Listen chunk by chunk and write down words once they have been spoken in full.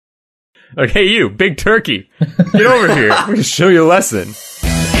Like, hey, you, big turkey, get over here. I'm going to show you a lesson.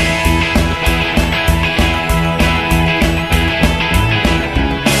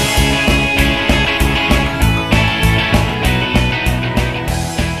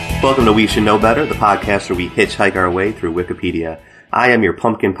 Welcome to We Should Know Better, the podcast where we hitchhike our way through Wikipedia. I am your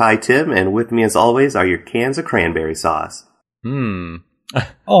pumpkin pie Tim, and with me as always are your cans of cranberry sauce.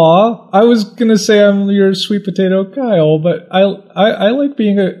 Aw, I was gonna say I'm your sweet potato Kyle, but I like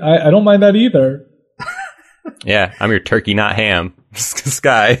being I don't mind that either. Yeah, I'm your turkey, not ham.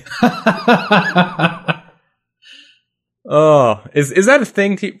 Sky. Oh, is that a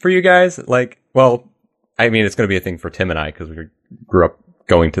thing for you guys? Like, well, I mean, it's going to be a thing for Tim and I because we grew up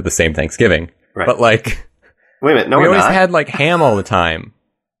going to the same Thanksgiving. Right. But like, wait a minute, no, we we're always not. had like ham all the time.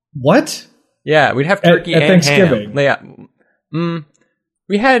 What? Yeah, we'd have turkey at and Thanksgiving. ham.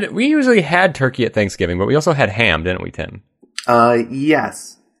 Yeah, we usually had turkey at Thanksgiving, but we also had ham, didn't we, Tim?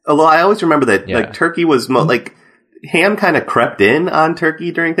 Yes. Although I always remember that like turkey was like ham kind of crept in on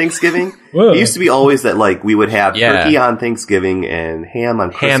turkey during Thanksgiving. It used to be always that like we would have turkey on Thanksgiving and ham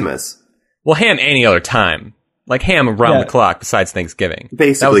on Christmas. Well, ham any other time. Like ham around the clock besides Thanksgiving.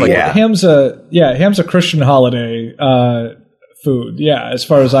 Basically, Ham's a Christian holiday food, as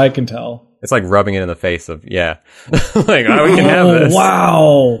far as I can tell. It's like rubbing it in the face of, like, we can have this.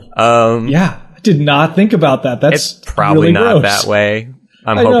 Wow. I did not think about that. That's it's probably really not gross. that way.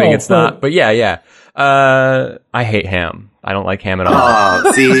 I'm hoping it's not. But yeah. I hate ham. I don't like ham at all.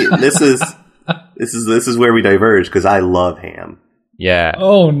 Oh, see, this is where we diverge because I love ham. Yeah.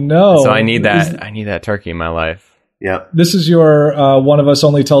 Oh no. So I need that. I need that turkey in my life. Yep. This is your one of us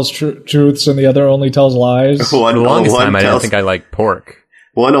only tells truths and the other only tells lies. For the longest time, I didn't think I liked pork.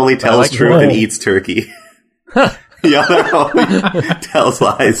 One only tells truth and eats turkey. The other only tells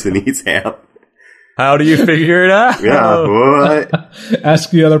lies and eats ham. How do you figure it out? Yeah, what? Ask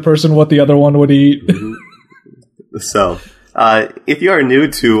the other person what the other one would eat. So, if you are new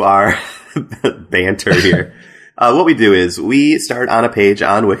to our banter here, what we do is we start on a page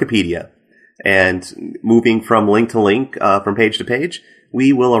on Wikipedia, and moving from link to link, from page to page,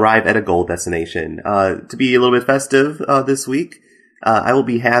 we will arrive at a goal destination. To be a little bit festive this week, I will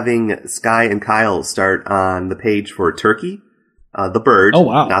be having Sky and Kyle start on the page for Turkey, the bird,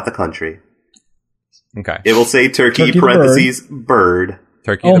 not the country. Okay. It will say turkey parentheses bird.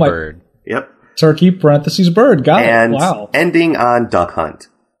 Turkey the bird. Yep. Turkey parentheses bird. Got it. Wow. Ending on duck hunt.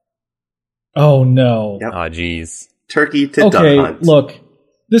 Oh no. Yep. Oh geez. Turkey to duck hunt. Look.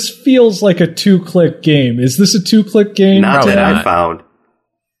 This feels like a 2-click game. Is this a 2-click game? Not that I found.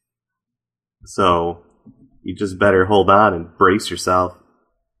 So, you just better hold on and brace yourself.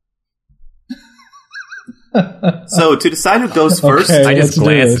 So, to decide who goes first... I just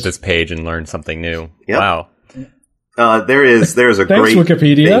glanced at this page and learned something new. Yep. Wow. There's a great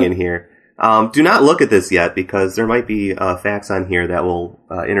Wikipedia. thing in here. Do not look at this yet, because there might be facts on here that will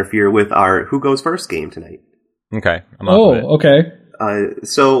interfere with our Who Goes First game tonight. Okay. I'm up with it. Okay.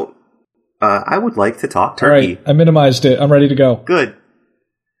 So, I would like to talk turkey. All right, I minimized it. I'm ready to go. Good.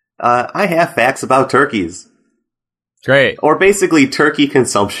 I have facts about turkeys. Great. Or basically turkey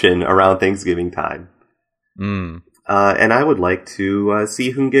consumption around Thanksgiving time. And I would like to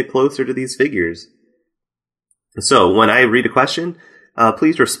see who can get closer to these figures. So, when I read a question,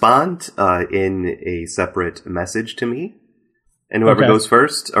 please respond in a separate message to me. And whoever goes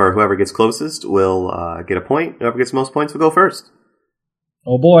first, or whoever gets closest, will get a point. Whoever gets most points will go first.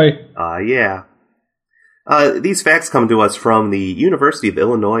 Oh boy. Yeah. These facts come to us from the University of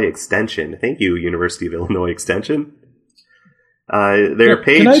Illinois Extension. Thank you, University of Illinois Extension. Their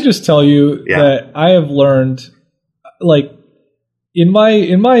page... Can I just tell you that I have learned, like, in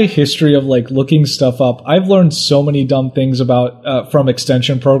my history of, like, looking stuff up, I've learned so many dumb things about from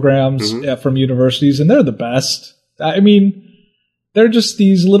extension programs from universities, and they're the best. I mean... They're just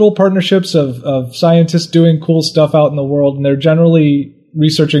these little partnerships of scientists doing cool stuff out in the world, and they're generally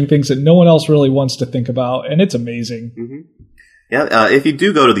researching things that no one else really wants to think about, and it's amazing. Mm-hmm. Yeah, if you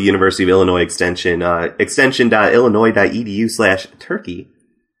do go to the University of Illinois Extension, extension.illinois.edu/turkey,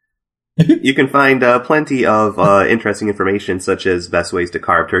 you can find plenty of interesting information, such as best ways to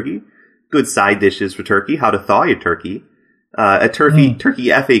carve turkey, good side dishes for turkey, how to thaw your turkey, a turkey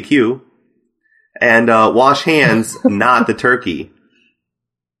FAQ, and wash hands, not the turkey.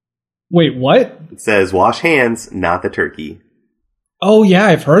 Wait, what? It says wash hands, not the turkey. Oh, yeah,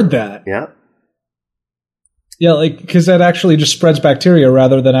 I've heard that. Yeah. Yeah, like, because that actually just spreads bacteria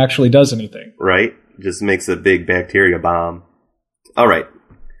rather than actually does anything. Right? Just makes a big bacteria bomb. All right.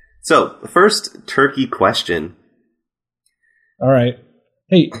 So, first turkey question. All right.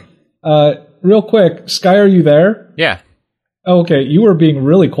 Hey, real quick, Sky, are you there? Yeah. Okay, you were being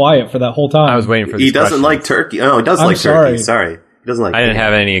really quiet for that whole time. I was waiting for these He doesn't like turkey. Oh, he does like turkey. Sorry. He doesn't like I didn't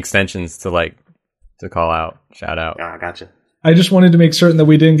have any extensions to call out, shout out. Ah, gotcha. I just wanted to make certain that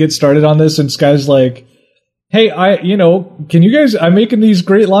we didn't get started on this, and Sky's like, hey, can you guys, I'm making these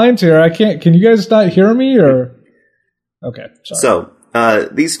great lines here. Can you guys not hear me, or? Okay, sorry. So,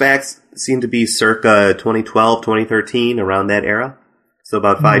 these facts seem to be circa 2012, 2013, around that era. So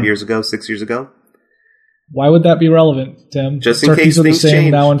about 5 years ago, 6 years ago. Why would that be relevant, Tim? Just in Turkeys case are the things same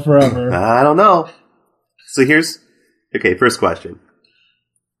change. now and forever. I don't know. So first question.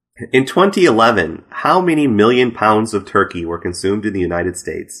 In 2011, how many million pounds of turkey were consumed in the United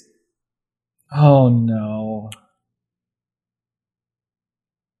States? Oh no.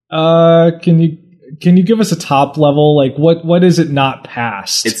 Can you give us a top level? Like what is it not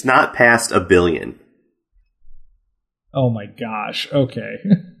past? It's not past 1 billion. Oh my gosh. Okay.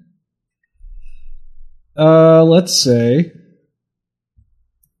 Let's say.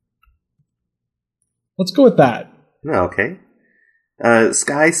 Let's go with that. Okay.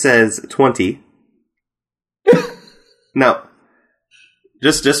 Sky says 20. Now,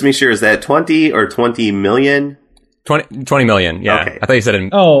 just to be sure, is that 20 or 20 million? 20 million, yeah. Okay. I thought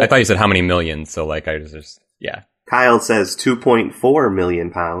you said how many millions, so I was just, yeah. Kyle says 2.4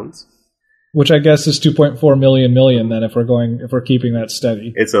 million pounds. Which I guess is 2.4 million then if we're keeping that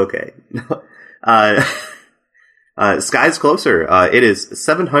steady. It's okay. Sky's closer. It is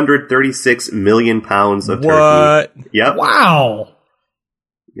 736 million pounds of turkey. What? Yep. Wow.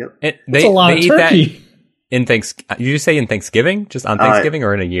 Yep. That's a lot of turkey. Did you say in Thanksgiving? Just on Thanksgiving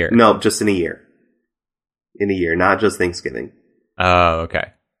or in a year? No, just in a year. In a year, not just Thanksgiving. Oh,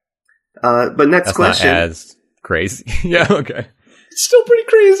 okay. But next question. Not as crazy. Yeah, okay. It's still pretty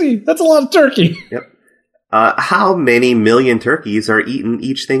crazy. That's a lot of turkey. Yep. How many million turkeys are eaten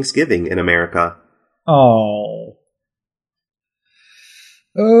each Thanksgiving in America? Oh.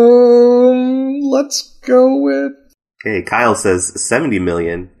 Let's go with... Okay, Kyle says 70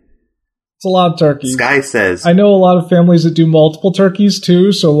 million. It's a lot of turkeys. Sky says... I know a lot of families that do multiple turkeys,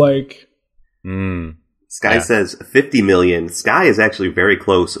 too, so Sky says 50 million. Sky is actually very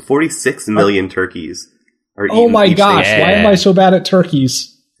close. 46 million turkeys are eaten. Oh my each gosh, Thanksgiving. why am I so bad at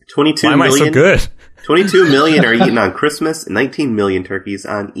turkeys? 22 Why am I so million. good? 22 million are eaten on Christmas, 19 million turkeys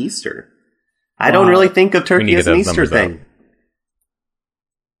on Easter. I don't really think of turkey as an Easter thing.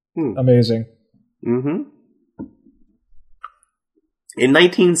 Amazing. Mm-hmm. In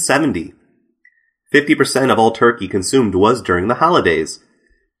 1970, 50% of all turkey consumed was during the holidays.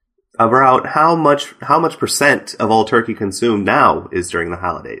 About how much percent of all turkey consumed now is during the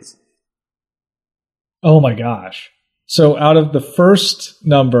holidays? Oh my gosh. So out of the first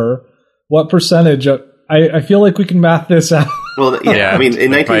number, what percentage of... I feel like we can math this out. Well, yeah, I mean,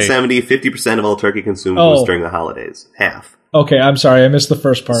 in 1970, 50% of all turkey consumed was during the holidays. Half. Okay, I'm sorry, I missed the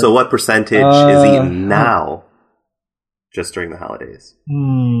first part. So what percentage is eaten now just during the holidays?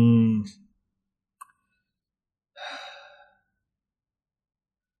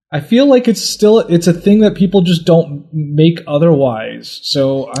 I feel like it's a thing that people just don't make otherwise.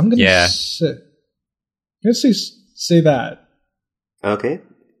 So I'm going to say that. Okay.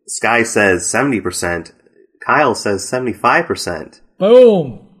 Sky says 70%. Kyle says 75%.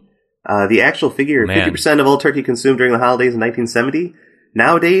 Boom. The actual figure, 50% of all turkey consumed during the holidays in 1970.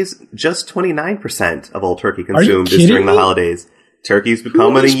 Nowadays, just 29% of all turkey consumed is during the holidays. Turkey's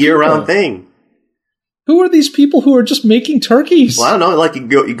becoming a year-round thing. Who are these people who are just making turkeys? Well, I don't know. Like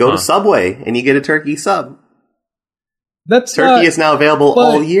you go to Subway and you get a turkey sub. Turkey is now available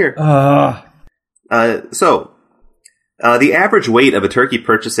all year. So, the average weight of a turkey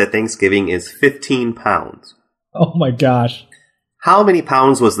purchased at Thanksgiving is 15 pounds. Oh my gosh. How many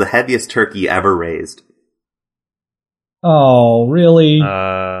pounds was the heaviest turkey ever raised? Oh, really?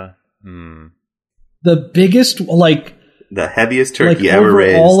 The biggest, the heaviest turkey ever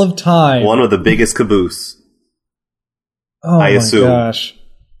raised. All of time. One with the biggest caboose. Oh I assume. My gosh.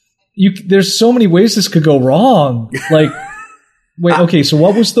 There's so many ways this could go wrong. Wait, okay, so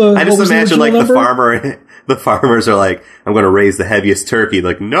what was the... I just imagine number? the farmers are like, I'm going to raise the heaviest turkey.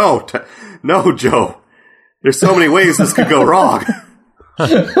 Like, no, Joe. There's so many ways this could go wrong.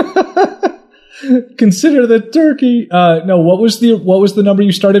 Consider the turkey. No, what was the number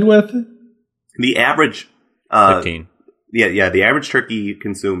you started with? The average... 15. Yeah, the average turkey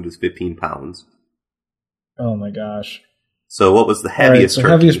consumed is 15 pounds. Oh my gosh. So what was the heaviest turkey?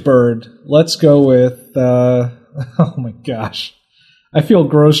 Heaviest bird. Let's go with... oh my gosh. I feel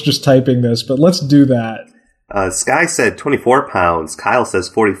gross just typing this, but let's do that. Sky said 24 pounds. Kyle says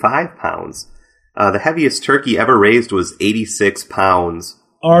 45 pounds. The heaviest turkey ever raised was 86 pounds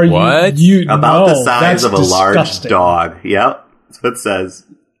Are what? you about the size of a disgusting. large dog. Yep, that's what it says.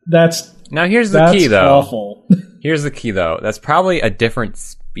 Now here's the key, though. Awful. Here's the key, though. That's probably a different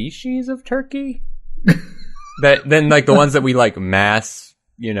species of turkey than like the ones that we like mass,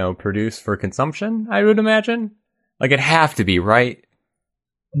 produce for consumption. I would imagine. Like it'd have to be, right?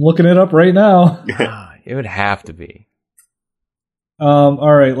 I'm looking it up right now. It would have to be.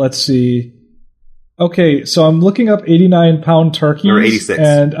 All right, let's see. Okay, so I'm looking up 89-pound turkeys. Or 86.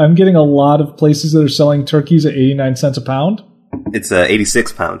 And I'm getting a lot of places that are selling turkeys at 89 cents a pound. It's a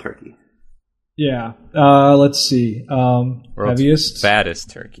 86-pound turkey. Yeah. Let's see. Heaviest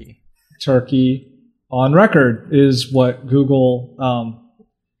fattest turkey on record is what Google.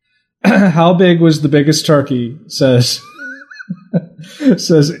 How big was the biggest turkey? Says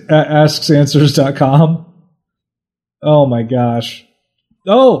asksanswers.com. Oh my gosh.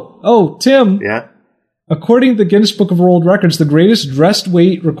 Oh, Tim. Yeah. According to the Guinness Book of World Records, the greatest dressed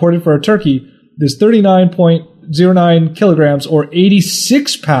weight recorded for a turkey is 39.09 kilograms or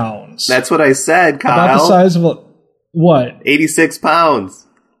 86 pounds. That's what I said, Kyle. About the size of a... What? 86 pounds.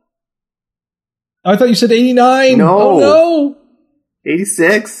 I thought you said 89. No. Oh, no.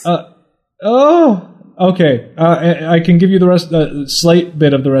 86. Okay. I can give you the rest, slight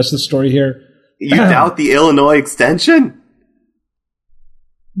bit of the rest of the story here. You doubt the Illinois extension?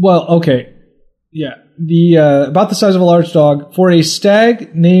 Well, okay. Yeah. About the size of a large dog for a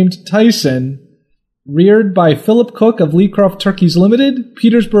stag named Tyson, reared by Philip Cook of Leecroft Turkeys Limited,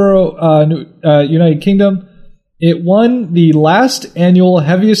 Peterborough, United Kingdom. It won the last annual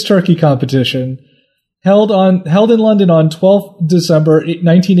heaviest turkey competition held in London on 12th December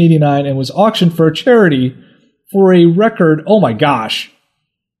 1989 and was auctioned for a charity for a record, oh my gosh,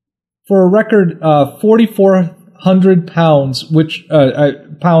 for a record 4,400 pounds, which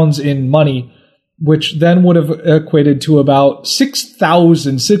pounds in money, which then would have equated to about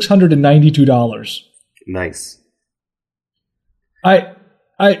 $6,692. Nice. I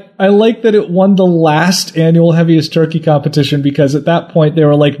like that it won the last annual heaviest turkey competition because at that point they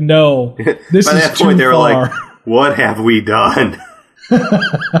were like, no, this By is that too point, they were far. like, what have we done?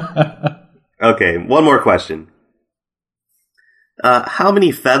 Okay, one more question. How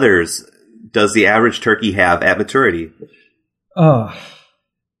many feathers does the average turkey have at maturity?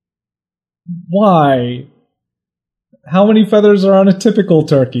 Why? How many feathers are on a typical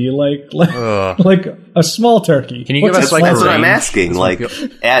turkey? Like a small turkey. Can you give us That's like what a I'm range? asking. Like,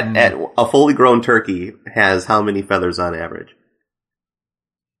 at a fully grown turkey has how many feathers on average?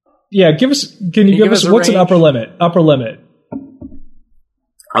 Yeah, can you give us what's range? an upper limit? Upper limit.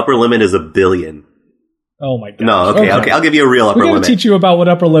 Upper limit is 1 billion. Oh my god. No, okay. I'll give you a real upper We're limit. gonna teach you about what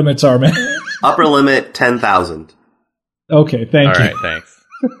upper limits are, man. Upper limit 10,000. Okay, thank you. All right, thanks.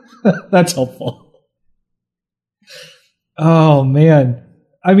 That's helpful. Oh man.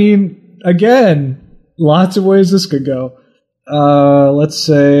 I mean, again, lots of ways this could go. Let's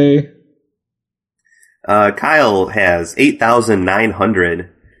say Kyle has 8,900.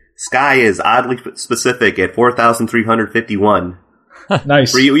 Sky is oddly specific at 4,351.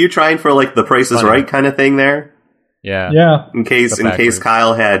 nice. Were you trying for like the Price is Funny. Right kind of thing there? Yeah. Yeah. In case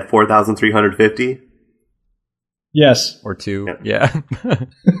Kyle had 4,350. Yes. Or 2. Yeah.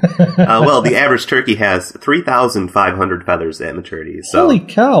 Well, the average turkey has 3,500 feathers at maturity. So, Holy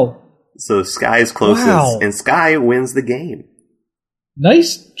cow. So Sky's closest, Wow. and Sky wins the game.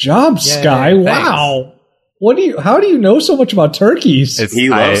 Nice job, Sky. thanks. Wow. How do you know so much about turkeys? He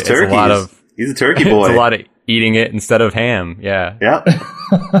loves turkeys. It's a lot of, He's a turkey boy. it's a lot of eating it instead of ham. Yeah. Yeah.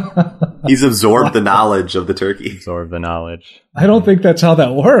 He's absorbed the knowledge of the turkey. Absorb the knowledge. I don't think that's how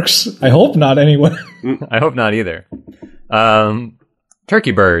that works. I hope not anyway. I hope not either.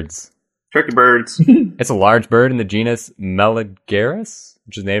 Turkey birds. Turkey birds. It's a large bird in the genus Meligerus,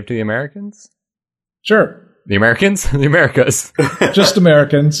 which is native to the Americans. Sure. The Americans? The Americas. Just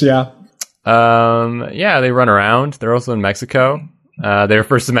Americans, yeah. Yeah, they run around. They're also in Mexico. They were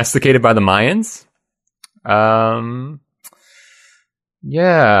first domesticated by the Mayans.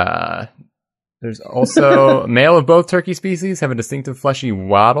 Yeah. There's also male of both turkey species have a distinctive fleshy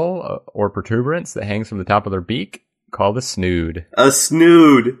wattle or protuberance that hangs from the top of their beak called a snood. A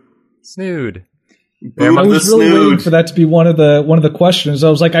snood. Snood. I was really waiting for that to be one of the questions. I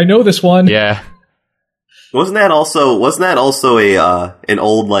was like, I know this one. Yeah. Wasn't that also a an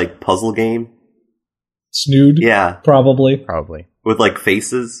old like puzzle game? Snood? Yeah. Probably. With like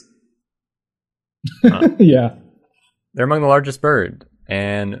faces? Yeah. They're among the largest bird,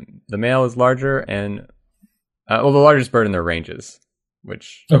 and the male is larger and the largest bird in their ranges,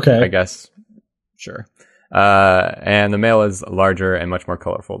 which okay. I guess sure. And the male is larger and much more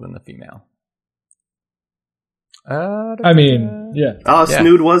colorful than the female. I mean, yeah. Oh,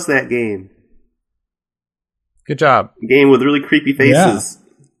 Snood was that game. Good job. Game with really creepy faces.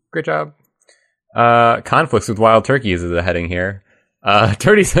 Yeah. Great job. Conflicts with wild turkeys is the heading here.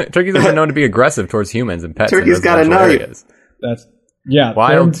 Turkeys have been known to be aggressive towards humans and pets. Turkey's got a knife.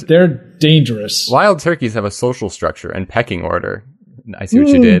 They're dangerous. Wild turkeys have a social structure and pecking order. I see what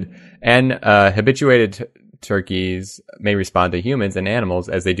you did. And habituated turkeys may respond to humans and animals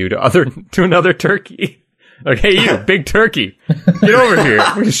as they do to another turkey. Like, hey, you big turkey, get over here.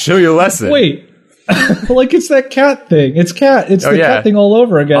 I'm gonna show you a lesson. Wait, like it's that cat thing. It's cat thing all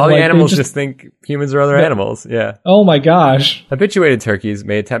over again. All the animals just think humans are other animals. Yeah. Oh my gosh. Habituated turkeys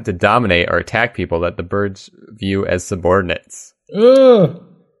may attempt to dominate or attack people that the birds view as subordinates. Ugh.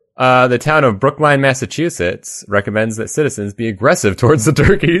 The town of Brookline, Massachusetts recommends that citizens be aggressive towards the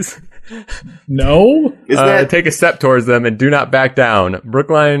turkeys. No? Take a step towards them and do not back down.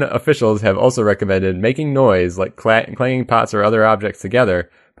 Brookline officials have also recommended making noise like clanging pots or other objects together,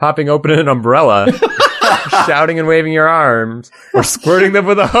 popping open an umbrella, shouting and waving your arms, or squirting them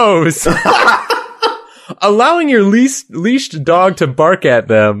with a hose. Allowing your leashed dog to bark at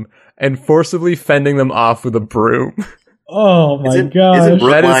them and forcibly fending them off with a broom. Oh my gosh. Isn't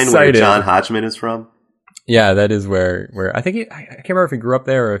Brookline where John Hodgman is from? Yeah, that is where I think I can't remember if he grew up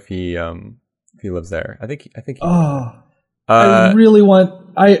there or if he lives there. I think he I really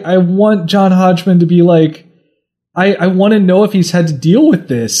want I want John Hodgman to be like I want to know if he's had to deal with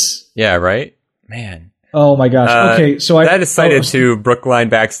this. Yeah, right? Man. Oh my gosh. Okay, so that is cited to Brookline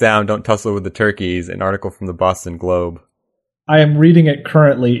backs down, don't tussle with the turkeys, an article from the Boston Globe. I am reading it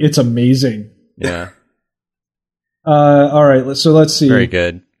currently. It's amazing. Yeah. All right, so let's see. Very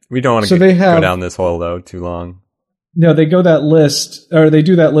good. We don't want to go down this hole though too long. No, they go that list, or they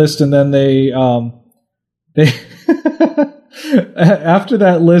do that list, and then they after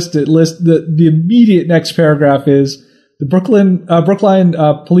that list, it lists the immediate next paragraph is the Brookline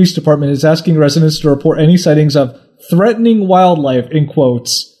Police Department is asking residents to report any sightings of threatening wildlife in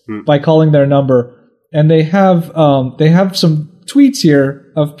quotes by calling their number, and they have some tweets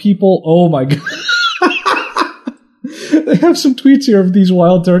here of people. Oh my god. They have some tweets here of these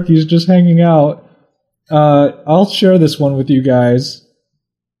wild turkeys just hanging out. I'll share this one with you guys.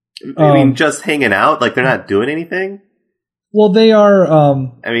 I mean, just hanging out? Like they're not doing anything? Well, they are...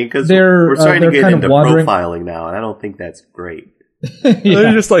 I mean, because we're starting to get into profiling now, and I don't think that's great. Yeah.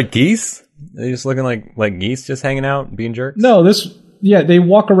 They're just like geese? They're just looking like geese just hanging out, being jerks? No, they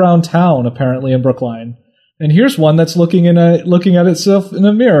walk around town, apparently, in Brookline. And here's one that's looking at itself in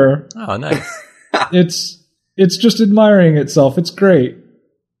a mirror. Oh, nice. It's just admiring itself. It's great.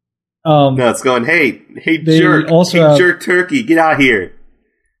 No, it's going, hey jerk, jerk turkey, get out here.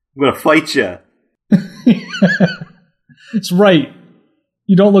 I'm going to fight you. It's right.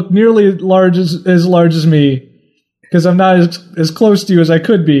 You don't look nearly as large as me because I'm not as close to you as I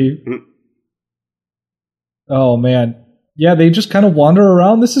could be. Oh, man. Yeah, they just kind of wander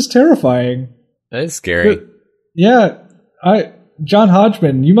around. This is terrifying. That is scary. But, yeah, John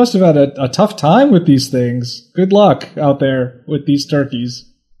Hodgman, you must have had a tough time with these things. Good luck out there with these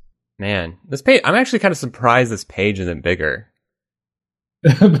turkeys. Man, this page, I'm actually kind of surprised this page isn't bigger.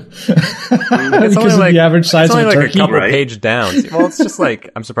 Because of the average size of a turkey? It's only like a couple page down. Well, it's just like,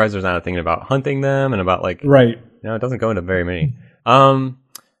 I'm surprised there's not a thing about hunting them and about like... Right. It doesn't go into very many. I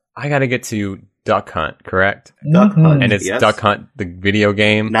gotta get to Duck Hunt, correct? Duck Hunt, and it's Duck Hunt, the video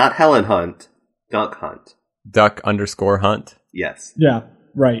game. Not Helen Hunt. Duck Hunt. Duck_Hunt. Yes. Yeah,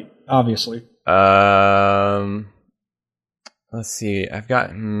 right. Obviously. Let's see. I've got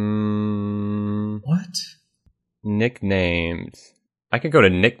what? Nicknames. I could go to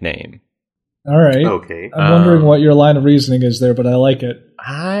nickname. All right. Okay. I'm wondering what your line of reasoning is there, but I like it.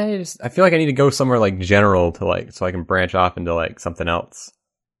 I feel like I need to go somewhere like general to like so I can branch off into like something else.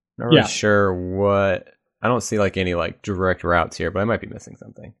 Not really sure what. I don't see like any like direct routes here, but I might be missing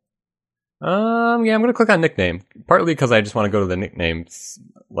something. I'm gonna click on nickname, partly because I just want to go to the nicknames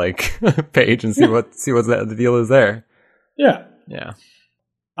like page and see what the deal is there. Yeah. Yeah.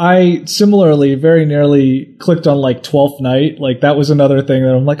 I similarly very nearly clicked on like 12th Night. Like that was another thing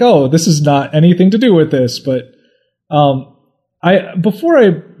that I'm like, oh, this is not anything to do with this. But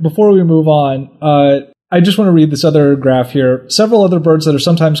before we move on, I just want to read this other graph here. Several other birds that are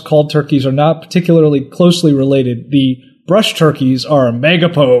sometimes called turkeys are not particularly closely related. The brush turkeys are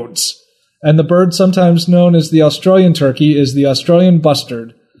megapodes. And the bird sometimes known as the Australian turkey is the Australian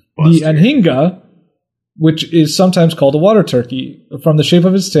bustard. The anhinga, which is sometimes called a water turkey, from the shape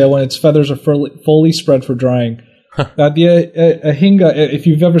of its tail when its feathers are fully spread for drying. The anhinga, if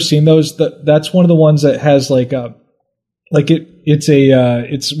you've ever seen those, that's one of the ones that has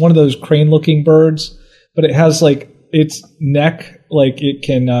it's one of those crane-looking birds but it has like its neck, like it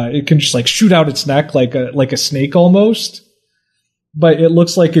can just like shoot out its neck like a snake almost. But it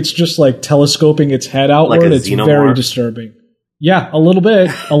looks like it's just like telescoping its head outward. Like it's xenomorph? very disturbing. Yeah, a little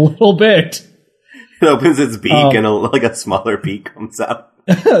bit. A little bit. It opens its beak and a smaller beak comes out.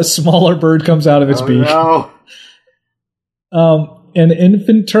 A smaller bird comes out of its beak. No. An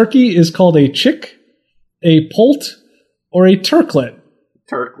infant turkey is called a chick, a poult, or a turklet.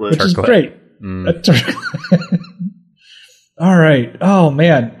 Turklet. Which is great. A turklet. All right. Oh,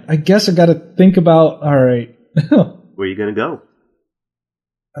 man. I guess I got to think about... All right. Where are you going to go?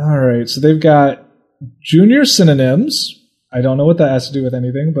 All right. So they've got junior synonyms. I don't know what that has to do with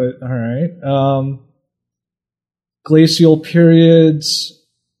anything, but all right. Glacial periods.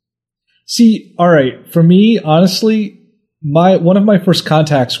 See, all right. For me, honestly, one of my first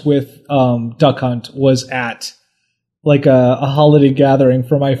contacts with Duck Hunt was at like a holiday gathering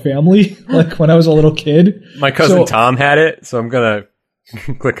for my family, like when I was a little kid. My cousin Tom had it, so I'm gonna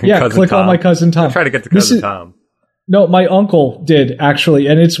click on Cousin Tom. On my cousin Tom. I'll try to get to Cousin Tom. No, my uncle did actually,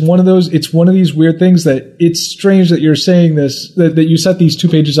 and it's one of these weird things that it's strange that you're saying this, that you set these 2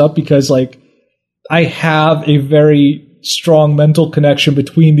 pages up, because like I have a very strong mental connection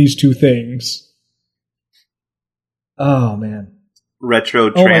between these two things. Oh man. Retro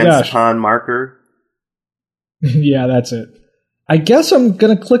transpond marker. Yeah, that's it. I guess I'm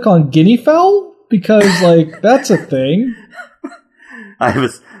gonna click on guinea fowl because like that's a thing. I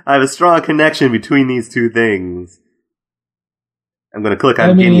have a strong connection between these two things. I'm going to click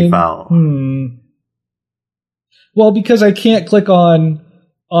on guinea fowl. Well, because I can't click on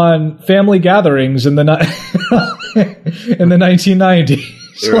family gatherings in the in the 1990s.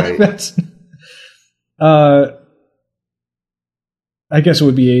 So right. That's I guess it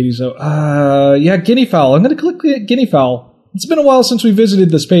would be 80s. So yeah, guinea fowl. I'm going to click guinea fowl. It's been a while since we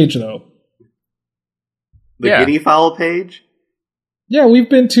visited this page, though. The guinea fowl page? Yeah, we've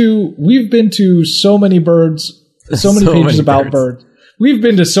been to so many birds. So many pages about birds. We've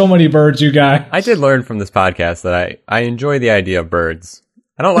been to so many birds, you guys. I did learn from this podcast that I enjoy the idea of birds.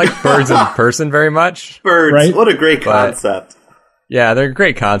 I don't like birds in person very much. Birds, right? What a great concept. Yeah, they're a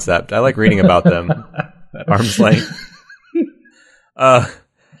great concept. I like reading about them at arm's length.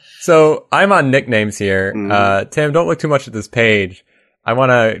 So I'm on nicknames here. Tim, don't look too much at this page. I want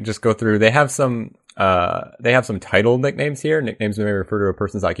to just go through. They have some title nicknames here. Nicknames may refer to a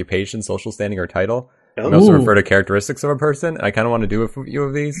person's occupation, social standing, or title. They also refer to characteristics of a person. I kind of want to do a few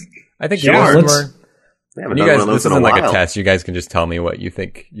of these. I think you guys this isn't like a test. You guys can just tell me what you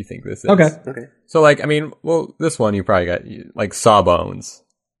think this is. Okay. So like, I mean, well, this one you probably got like Sawbones.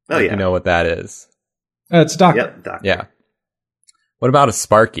 Oh yeah. You know what that is? It's doctor. Yep, doctor. Yeah. What about a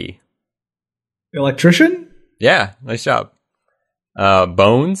Sparky? Electrician? Yeah, nice job.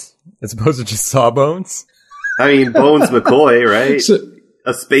 Bones, as opposed to just Sawbones. I mean, Bones McCoy, right?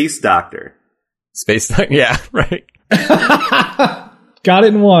 A space doctor. Space doctor, yeah, right. Got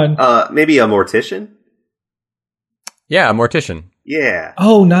it in one. Maybe a mortician? Yeah, a mortician. Yeah.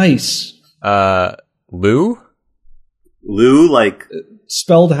 Oh, nice. Lou? Lou, like...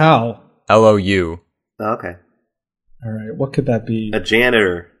 Spelled how? Lou. Okay. All right, what could that be? A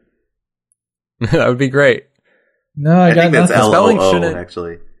janitor. That would be great. No, I got think that's nothing. L-O-O,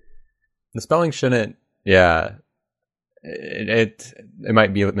 actually. The spelling shouldn't... Yeah. It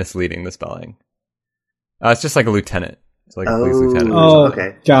might be misleading, the spelling. It's just like a lieutenant. It's like a police lieutenant. Oh,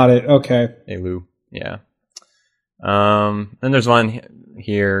 okay. Got it. Okay. Hey, Lou. Yeah. Then there's one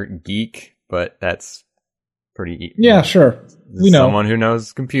here, geek, but that's pretty... Yeah, sure. We know. Someone who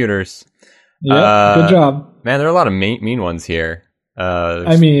knows computers. Yeah, good job. Man, there are a lot of mean ones here.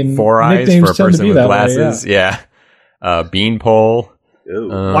 I mean, 4 eyes for a person with glasses. Way, yeah. Beanpole.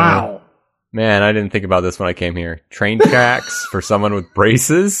 Wow. Man, I didn't think about this when I came here. Train tracks for someone with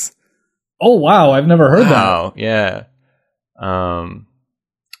braces. Oh, wow. I've never heard that. Wow, yeah.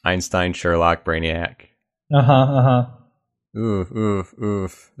 Einstein, Sherlock, Brainiac. Oof.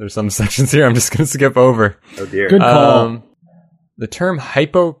 There's some sections here I'm just going to skip over. Oh, dear. Good call. The term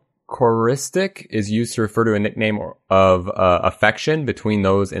hypochoristic is used to refer to a nickname of affection between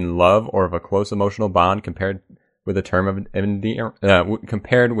those in love or of a close emotional bond compared with a term of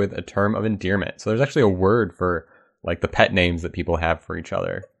endearment. So there's actually a word for like the pet names that people have for each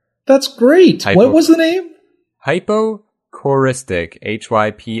other. That's great. What was the name? Hypochoristic.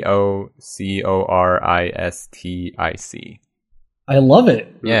 Hypochoristic. I love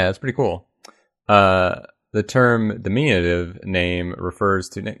it. Yeah, that's pretty cool. The term diminutive name refers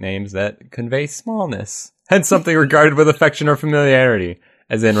to nicknames that convey smallness, hence something regarded with affection or familiarity,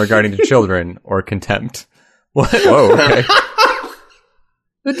 as in regarding to children or contempt. What? Whoa, okay.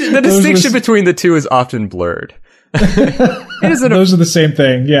 The distinction between the two is often blurred. Those are the same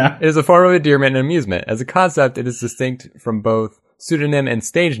thing, yeah. It is a form of endearment and amusement. As a concept, it is distinct from both pseudonym and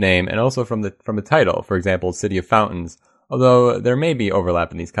stage name, and also from the title, for example, City of Fountains, although there may be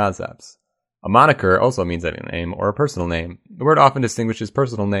overlap in these concepts. A moniker also means a name or a personal name. The word often distinguishes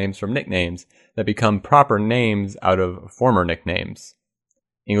personal names from nicknames that become proper names out of former nicknames.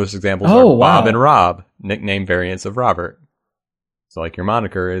 English examples are Bob and Rob, nickname variants of Robert. So like your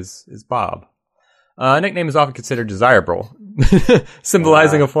moniker is Bob. A nickname is often considered desirable,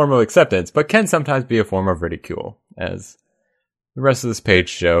 symbolizing a form of acceptance, but can sometimes be a form of ridicule, as the rest of this page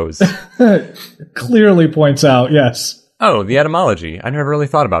shows. Clearly points out, yes. Oh, the etymology. I never really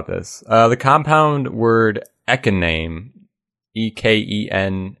thought about this. The compound word ekename,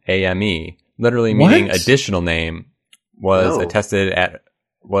 E-K-E-N-A-M-E, literally meaning additional name, was attested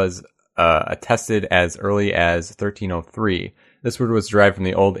as early as 1303. This word was derived from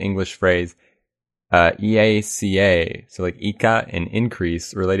the Old English phrase EACA, so like Ika and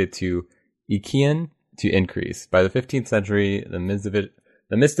increase, related to Ikian, to increase. By the 15th century, the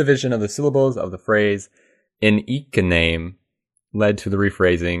misdivision of the syllables of the phrase in Ikename led to the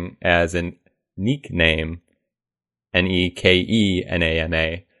rephrasing as in Neekname,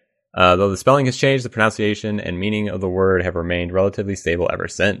 Nekenama. Though the spelling has changed, the pronunciation and meaning of the word have remained relatively stable ever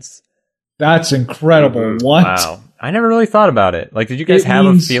since. That's incredible. What? Wow. I never really thought about it. Like, did you guys have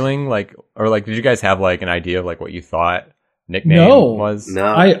a feeling like, or like, did you guys have like an idea of like what you thought nickname was? No,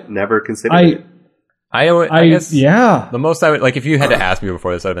 I never considered it. I guess, yeah. The most I would, like, if you had to ask me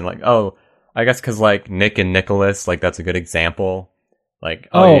before this, I'd have been like, oh, I guess because like Nick and Nicholas, like that's a good example. Like,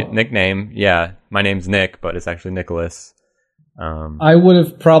 nickname, yeah, my name's Nick, but it's actually Nicholas. I would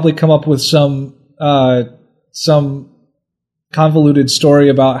have probably come up with some convoluted story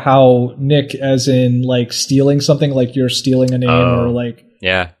about how Nick, as in like stealing something, like you're stealing a name, or like,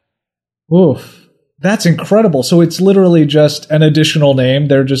 yeah. Oof, that's incredible. So it's literally just an additional name.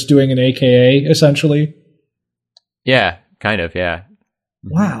 They're just doing an AKA essentially. Yeah, kind of. Yeah.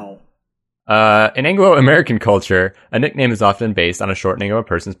 Wow. In Anglo-American culture, a nickname is often based on a shortening of a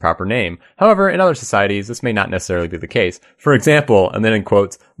person's proper name. However, in other societies, this may not necessarily be the case. For example, and then in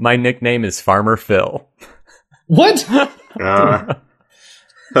quotes, my nickname is Farmer Phil. What?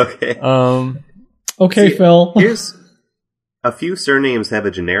 Okay. Okay, see, Phil. Here's a few surnames have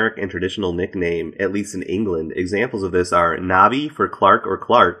a generic and traditional nickname, at least in England. Examples of this are Nobby for Clark or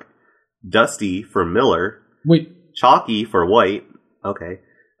Clark, Dusty for Miller, Chalky for White,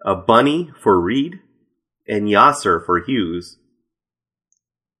 Bunny for Reed, and Yasser for Hughes.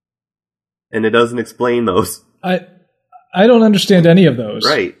 And it doesn't explain those. I don't understand any of those.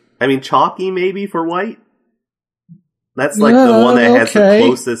 Right. I mean, Chalky maybe for White? That's like the one that has the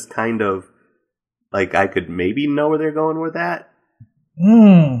closest kind of, like, I could maybe know where they're going with that.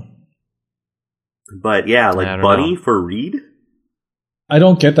 But yeah, like Bunny for Reed? I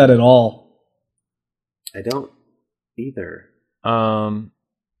don't get that at all. I don't either.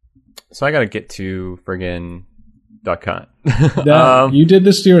 So I gotta get to friggin' Duck Hunt. You did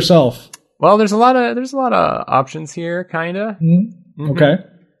this to yourself. Well, there's a lot of options here, kinda. Mm-hmm. Okay.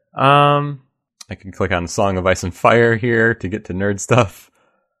 I can click on Song of Ice and Fire here to get to nerd stuff.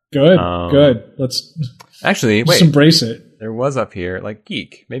 Good. Good. Let's actually just embrace it. There was up here like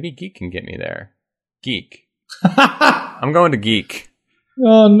Geek. Maybe Geek can get me there. Geek. I'm going to Geek.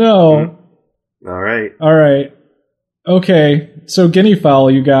 Oh no. All right. Okay, so guinea fowl,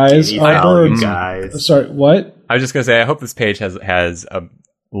 you guys. Sorry, what? I was just going to say, I hope this page has a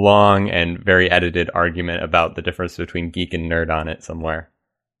long and very edited argument about the difference between geek and nerd on it somewhere.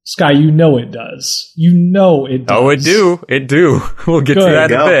 Sky, you know it does. You know it does. Oh, it do. We'll get to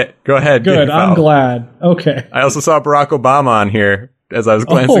that in a bit. Go ahead. Good, I'm glad. Okay. I also saw Barack Obama on here as I was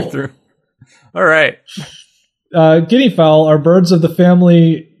glancing through. All right. Guinea fowl are birds of the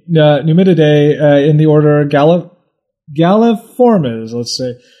family Numididae in the order Galliformes, let's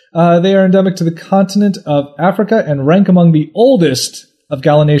say. They are endemic to the continent of Africa and rank among the oldest of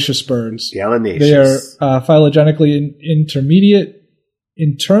gallinaceous birds. They are phylogenetically intermediate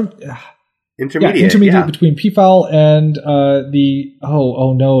between peafowl and the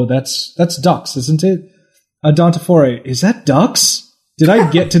that's ducks, isn't it? Odontophore. Is that ducks? Did I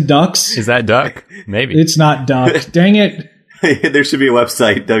get to ducks? Is that duck? Maybe. It's not duck. Dang it. There should be a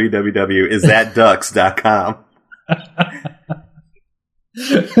website, www.isthatducks.com.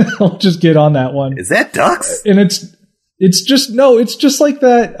 I'll just get on that one. Is that ducks? And it's just like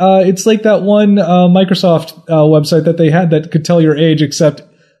that. It's like that one Microsoft website that they had that could tell your age, except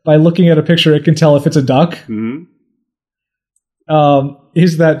by looking at a picture, it can tell if it's a duck. Mm-hmm.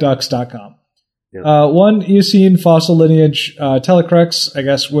 Isthatducks.com. Yep. One Eocene fossil lineage, Telecrex, I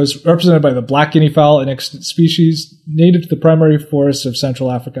guess, was represented by the black guinea fowl, an extant species native to the primary forests of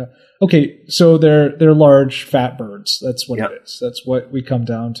Central Africa. Okay, so they're large, fat birds. That's what it is. That's what we come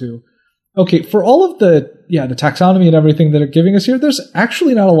down to. Okay, for all of the taxonomy and everything that they're giving us here, there's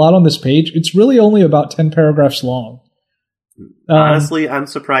actually not a lot on this page. It's really only about 10 paragraphs long. Honestly, I'm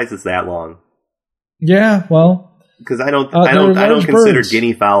surprised it's that long. Yeah, well... Because I don't consider birds.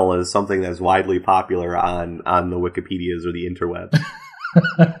 Guinea fowl as something that's widely popular on the Wikipedias or the interwebs.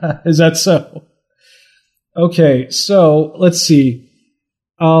 Is that so? Okay, so let's see.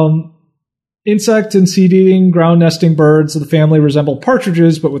 Insect and seed-eating, ground-nesting birds of the family resemble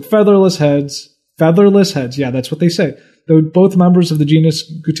partridges, but with featherless heads. Featherless heads, yeah, that's what they say. Though both members of the genus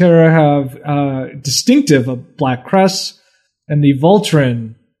Gutera have distinctive black crests, and the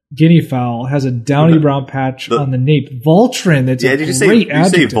Voltron guinea fowl has a downy brown patch on the nape. Voltron, that's a great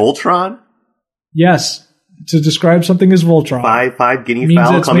adjective. Did you say Voltron? Yes, to describe something as Voltron. Five guinea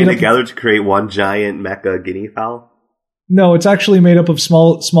fowl coming together to create one giant mecha guinea fowl? No, it's actually made up of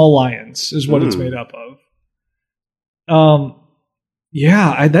small lions, is what it's made up of.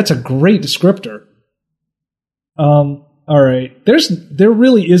 That's a great descriptor. All right. There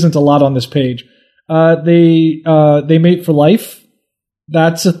really isn't a lot on this page. They mate for life.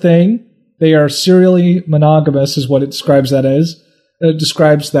 That's a thing. They are serially monogamous, is what it describes that as. It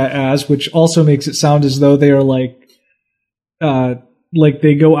describes that as, which also makes it sound as though they are like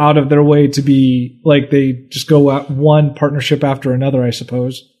they go out of their way to be like they just go out one partnership after another, I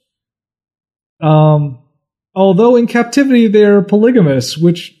suppose. Although in captivity they're polygamous,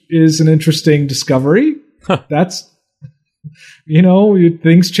 which is an interesting discovery. That's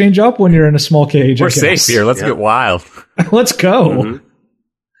things change up when you're in a small cage. We're safe here. Let's get wild. Let's go. Mm-hmm.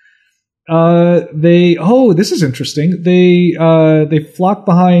 This is interesting. They flock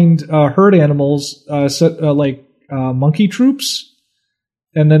behind herd animals, like monkey troops,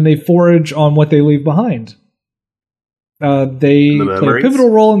 and then they forage on what they leave behind. They play a pivotal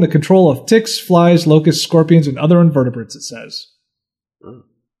role in the control of ticks, flies, locusts, scorpions, and other invertebrates, it says. Oh.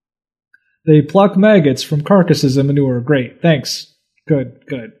 They pluck maggots from carcasses and manure. Great, thanks. Good.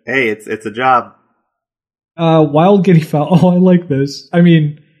 Hey, it's a job. Wild guinea fowl. Oh, I like this. I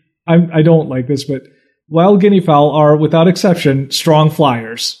mean, I don't like this, but wild guinea fowl are, without exception, strong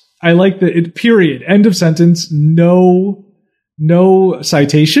flyers. I like period. End of sentence. No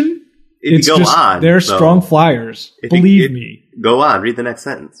citation. They're strong flyers. Believe me. Go on. Read the next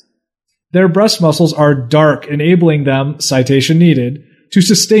sentence. Their breast muscles are dark, enabling them, citation needed, to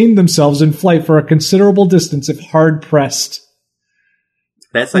sustain themselves in flight for a considerable distance if hard pressed.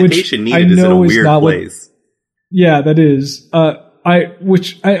 That citation needed is in a weird place. Yeah, that is. I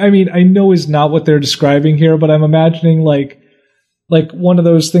know is not what they're describing here, but I'm imagining like one of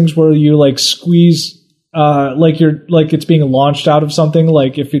those things where you like squeeze, it's being launched out of something.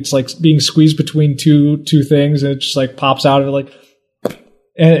 Like if it's like being squeezed between two things and it just like pops out and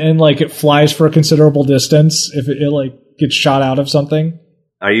like it flies for a considerable distance if it like gets shot out of something.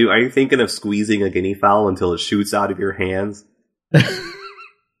 Are you thinking of squeezing a guinea fowl until it shoots out of your hands?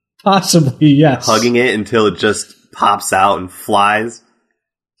 Possibly, yes. Hugging it until it just pops out and flies.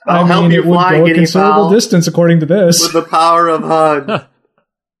 I'll help you it would fly, go a guinea considerable fowl, distance according to this. with the power of hug.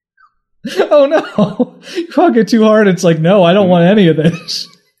 Oh no! You hug it too hard. It's like, no, I don't want any of this.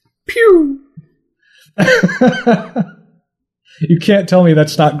 Pew! You can't tell me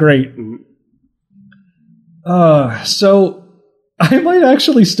that's not great. So I might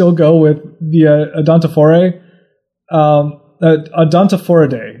actually still go with the Odontophoridae.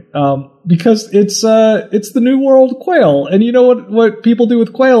 Odontophoridae, because it's the New World quail, and you know what people do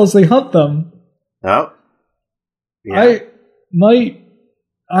with quail is they hunt them. Oh, yeah.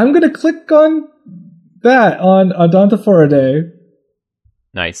 I'm gonna click on that on Odontophoridae.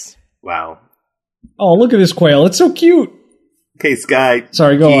 Nice. Wow. Oh, look at this quail! It's so cute. Okay, Sky.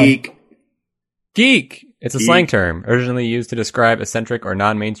 Sorry, go on. Geek. It's a slang term, originally used to describe eccentric or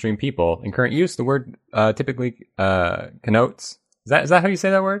non-mainstream people. In current use, the word typically connotes... Is that how you say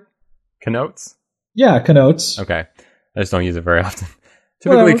that word? Connotes? Yeah, connotes. Okay. I just don't use it very often.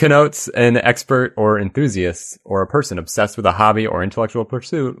 Typically connotes an expert or enthusiast or a person obsessed with a hobby or intellectual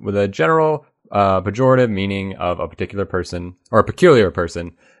pursuit with a general pejorative meaning of a particular person or a peculiar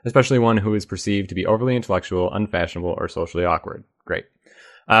person, especially one who is perceived to be overly intellectual, unfashionable, or socially awkward. Great.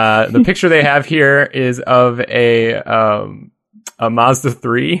 The picture they have here is of a Mazda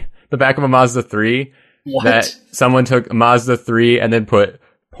 3, the back of a Mazda 3. What? That someone took a Mazda 3 and then put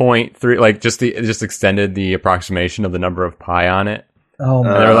 0.3, like just extended the approximation of the number of pi on it. Oh,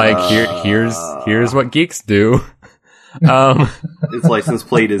 and they're like, here's what geeks do. Its license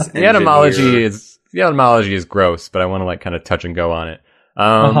plate is the etymology is gross, but I want to like kind of touch and go on it.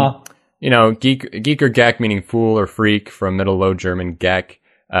 You know, geek or geck meaning fool or freak from Middle Low German geck.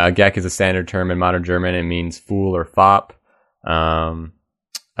 Geck is a standard term in modern German. It means fool or fop.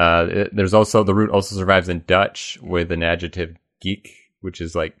 There's also the root also survives in Dutch with an adjective geek, which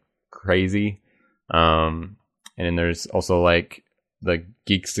is like crazy. And then there's also like the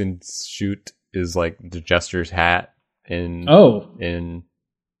Geeksenschut is like the jester's hat in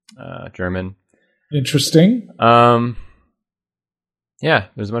German. Interesting. Yeah,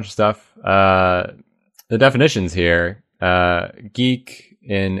 there's a bunch of stuff. The definitions here, geek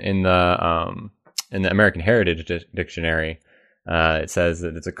in the American Heritage Dictionary, it says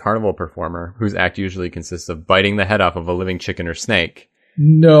that it's a carnival performer whose act usually consists of biting the head off of a living chicken or snake.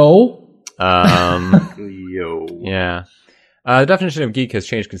 No. Yo. Yeah. The definition of geek has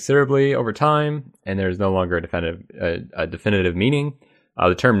changed considerably over time, and there's no longer a definitive meaning.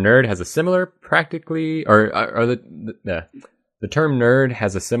 The term nerd has a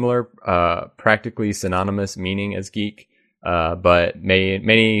similar practically synonymous meaning as geek, but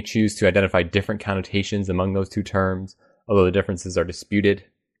many choose to identify different connotations among those two terms, although the differences are disputed,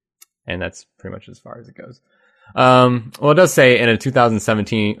 and that's pretty much as far as it goes. Well, it does say in a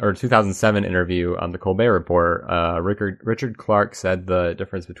 2017 or 2007 interview on the Colbert Report, Richard Clark said the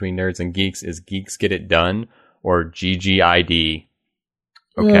difference between nerds and geeks is geeks get it done, or GGID.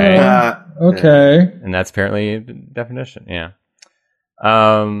 Okay. Okay. And that's apparently the definition. Yeah.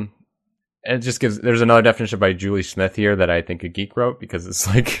 It just there's another definition by Julie Smith here that I think a geek wrote, because it's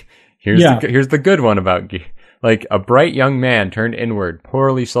like, here's the good one about geek. Like, a bright young man turned inward,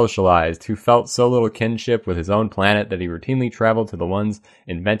 poorly socialized, who felt so little kinship with his own planet that he routinely traveled to the ones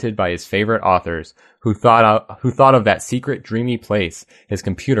invented by his favorite authors, who thought of that secret, dreamy place his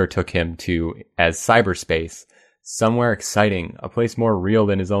computer took him to as cyberspace, somewhere exciting, a place more real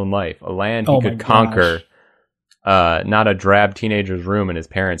than his own life, a land he could conquer, not a drab teenager's room in his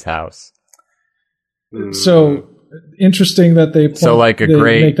parents' house. So interesting that they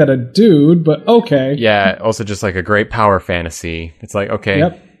make that a dude, but okay. Yeah, also just like a great power fantasy. It's like,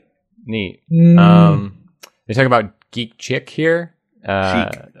 okay, neat. They talk about Geek Chick here,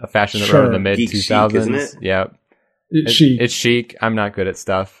 a fashion that wrote in the mid 2000s. Yeah, it's chic. It's chic. I'm not good at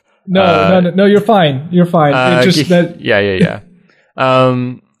stuff. No, you're fine. You're fine. It just Yeah.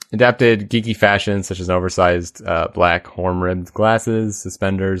 Adapted geeky fashions such as oversized black horn-rimmed glasses,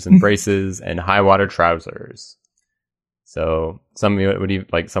 suspenders, and braces, and high-water trousers. So some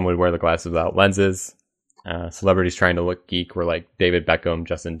would wear the glasses without lenses. Celebrities trying to look geek were like David Beckham,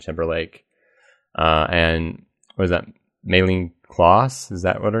 Justin Timberlake, and what is that? Maylene Kloss? Is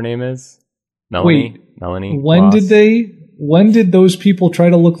that what her name is? Melanie. When did those people try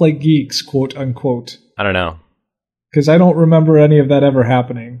to look like geeks, quote unquote? I don't know. Because I don't remember any of that ever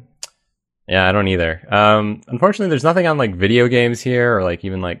happening. Yeah, I don't either. Unfortunately, there's nothing on like video games here or like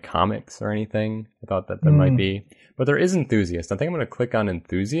even like comics or anything. I thought that there might be. But there is Enthusiast. I think I'm going to click on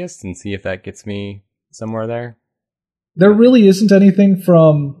Enthusiast and see if that gets me somewhere there. There really isn't anything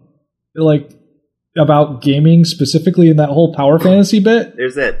from like about gaming specifically in that whole power fantasy bit.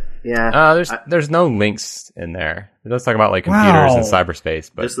 There's it. Yeah. There's no links in there. It does talk about like computers and cyberspace,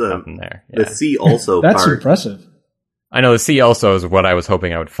 but nothing there. Yeah. The see also That's part. impressive. I know the see also is what I was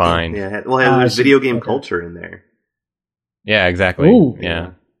hoping I would find. Yeah. Well, there's video game culture in there. Yeah, exactly. Ooh.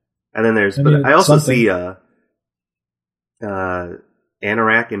 Yeah. And then there's, but I also see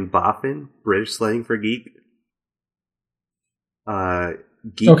Anorak and Boffin, British slang for geek.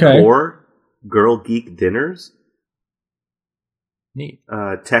 Geek core, girl geek dinners. Neat.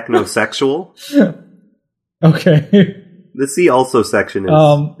 Technosexual. Okay. The see also section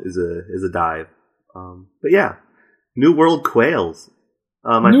is a dive. But yeah, New World Quails.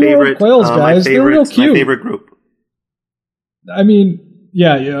 My favorite Quails, guys. They're real cute. My favorite group. I mean,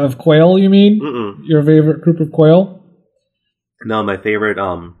 yeah, of Quail. You mean your favorite group of Quail? No, my favorite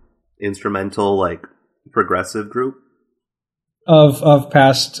instrumental like progressive group of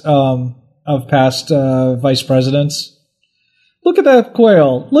past vice presidents. Look at that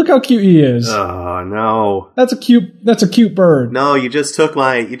quail. Look how cute he is. Oh no. That's a cute bird. No, you just took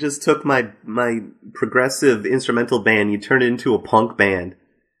my progressive instrumental band, you turned it into a punk band.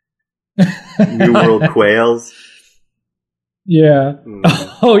 New World Quails. Yeah.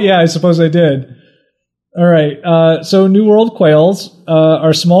 Oh yeah, I suppose I did. All right. So New World Quails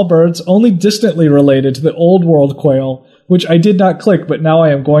are small birds only distantly related to the Old World Quail, which I did not click, but now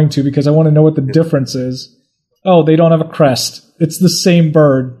I am going to because I want to know what the difference is. Oh, they don't have a crest. It's the same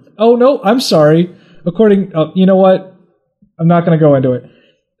bird. Oh, no, I'm sorry. You know what? I'm not going to go into it.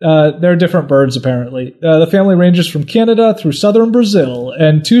 They're different birds, apparently. The family ranges from Canada through southern Brazil,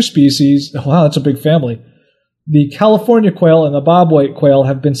 and two species, wow, that's a big family. The California quail and the bobwhite quail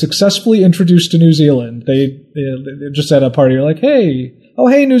have been successfully introduced to New Zealand. They just at a party are like, hey,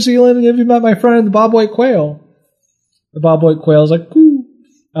 New Zealand, have you met my friend, the bobwhite quail? The bobwhite quail is like, ooh.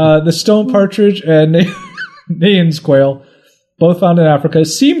 The stone partridge and Nahan's quail, both found in Africa,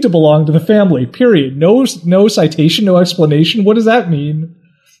 seem to belong to the family, period. No citation, no explanation. What does that mean?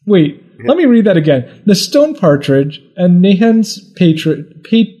 Wait, let me read that again. The stone partridge and Nahan's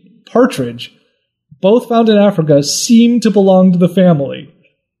partridge, both found in Africa, seem to belong to the family.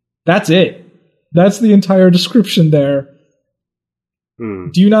 That's it. That's the entire description there.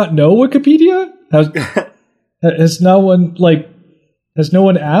 Do you not know Wikipedia? Has no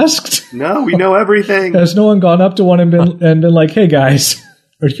one asked? No, we know everything. Has no one gone up to one and been like, hey guys,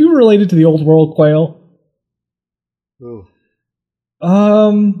 are you related to the old world quail? Ooh.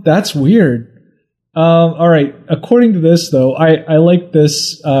 That's weird. All right. According to this, though, I like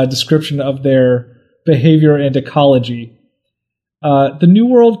this description of their behavior and ecology. The New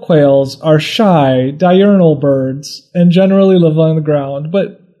World quails are shy, diurnal birds and generally live on the ground,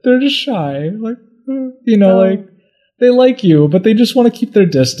 but they're just shy. Like, like they like you, but they just want to keep their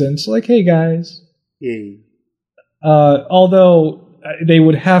distance. Like, hey guys. Yay. Although they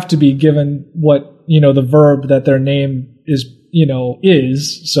would have to be given what, the verb that their name is,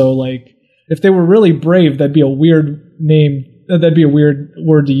 is. So, like, if they were really brave, that'd be a weird name. That'd be a weird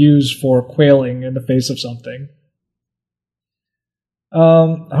word to use for quailing in the face of something.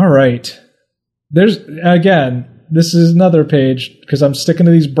 All right. This is another page because I'm sticking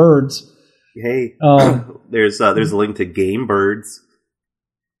to these birds. Hey, there's a link to Game Birds.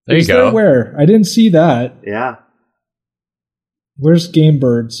 There you go. Where? I didn't see that. Yeah. Where's Game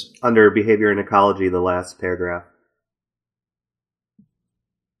Birds? Under Behavior and Ecology, the last paragraph.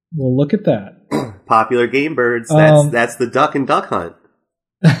 Well, look at that. Popular game birds. That's the duck and duck hunt.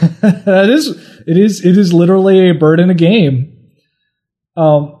 It is literally a bird in a game.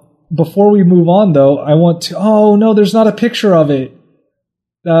 Before we move on, though, I want to. Oh no, there's not a picture of it.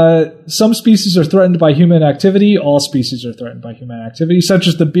 Some species are threatened by human activity. All species are threatened by human activity, such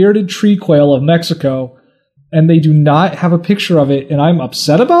as the bearded tree quail of Mexico, and they do not have a picture of it, and I'm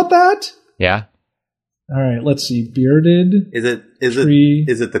upset about that. Yeah. All right, let's see. Bearded. Is it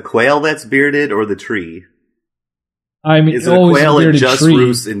the quail that's bearded or the tree? I mean, is it a quail that just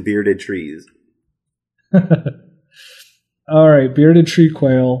roosts in bearded trees? All right, bearded tree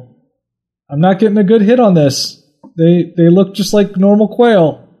quail. I'm not getting a good hit on this. They look just like normal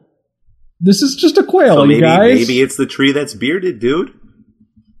quail. This is just a quail, so you guys. Maybe it's the tree that's bearded, dude.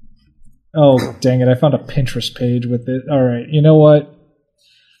 Oh, dang it. I found a Pinterest page with it. All right, you know what?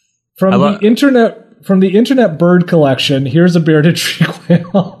 From the internet bird collection, here's a bearded tree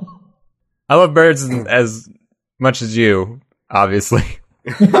quail. I love birds as much as you, obviously.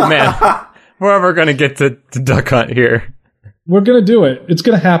 Man, we're ever going to get to duck hunt here. We're going to do it. It's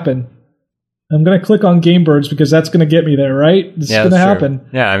going to happen. I'm going to click on Game Birds because that's going to get me there, right? This is going to happen. True.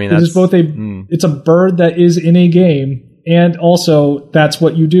 Yeah, I mean, it's both it's a bird that is in a game, and also that's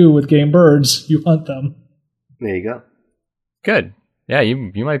what you do with game birds. You hunt them. There you go. Good. Yeah,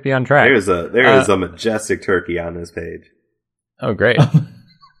 you might be on track. There is a majestic turkey on this page. Oh, great.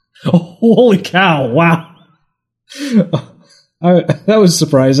 Holy cow, wow. That was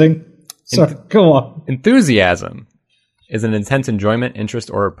surprising. Sorry, go on. Enthusiasm is an intense enjoyment, interest,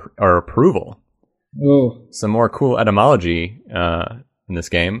 or approval. Oh. Some more cool etymology in this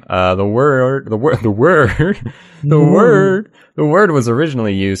game. The word was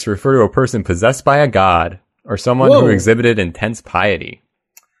originally used to refer to a person possessed by a god or someone who exhibited intense piety.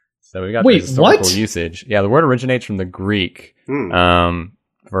 So we got the historical usage. Yeah, the word originates from the Greek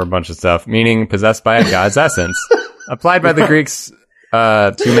for a bunch of stuff, meaning possessed by a god's essence. Applied by the Greeks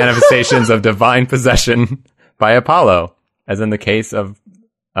to manifestations of divine possession by Apollo, as in the case of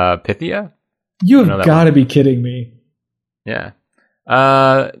Pythia. You have got to be kidding me. Yeah.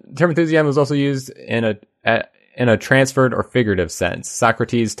 Term enthusiasm was also used in a transferred or figurative sense.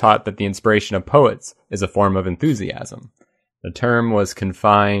 Socrates taught that the inspiration of poets is a form of enthusiasm. The term was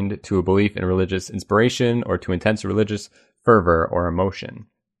confined to a belief in religious inspiration or to intense religious fervor or emotion.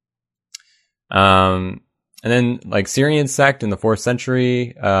 And then, like, Syrian sect in the 4th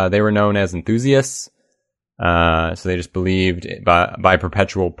century, they were known as enthusiasts. So they just believed by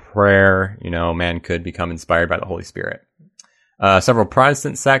perpetual prayer, man could become inspired by the Holy Spirit. Several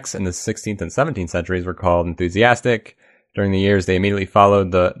Protestant sects in the 16th and 17th centuries were called enthusiastic. During the years that immediately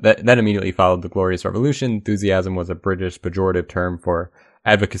followed the Glorious Revolution, enthusiasm was a British pejorative term for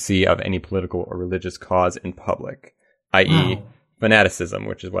advocacy of any political or religious cause in public, i.e., fanaticism,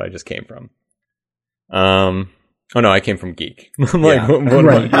 which is what I just came from. Oh no, I came from geek. I'm Yeah.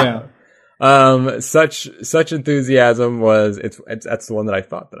 Right, yeah. Such enthusiasm was that's the one that I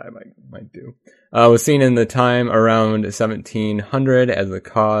thought that I might do. Was seen in the time around 1700 as the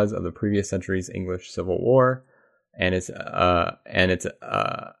cause of the previous century's English Civil War and its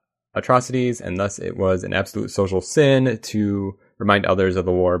atrocities, and thus it was an absolute social sin to remind others of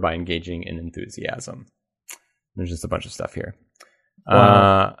the war by engaging in enthusiasm. There's just a bunch of stuff here.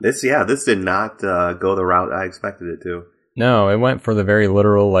 Wow. This did not go the route I expected it to. No, it went for the very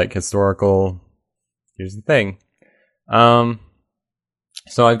literal, like, historical. Here's the thing.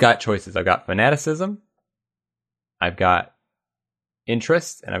 So I've got choices. I've got fanaticism, I've got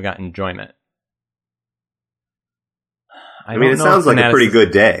interest, and I've got enjoyment. I mean, it sounds like a pretty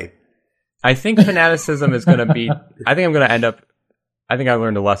good day. I think fanaticism is going to be. I think I'm going to end up. I think I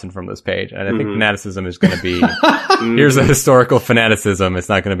learned a lesson from this page, and I think fanaticism is going to be. Here's a historical fanaticism. It's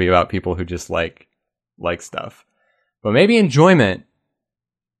not going to be about people who just like stuff, but maybe enjoyment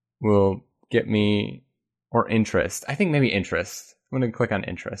will get me, or interest. I think maybe interest. I'm going to click on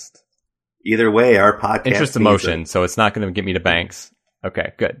interest. Either way, our podcast interest emotion. So it's not going to get me to banks.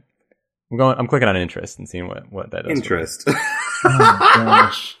 Okay, good. I'm clicking on interest and seeing what that does. Interest. Oh,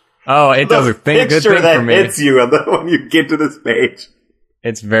 gosh. Oh, it does a good thing that for me. Hits you when you get to this page.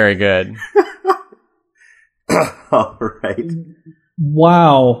 It's very good. All right.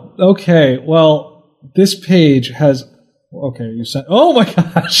 Wow. Okay. Well, this page has. Okay, you said. Oh my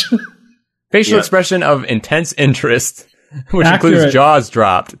gosh. Facial expression of intense interest, which Accurate. includes jaws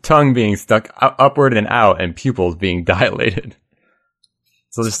dropped, tongue being stuck upward and out, and pupils being dilated.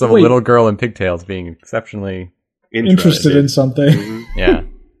 So just a little girl in pigtails being exceptionally interested in something. Mm-hmm. Yeah.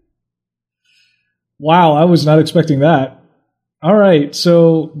 Wow, I was not expecting that. All right,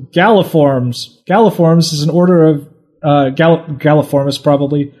 so Galliforms. Galliforms is an order of Galliformis,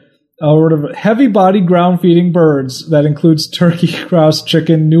 probably an order of heavy-bodied ground-feeding birds that includes turkey, grouse,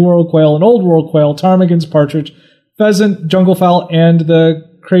 chicken, New World quail, and Old World quail, ptarmigans, partridge, pheasant, junglefowl, and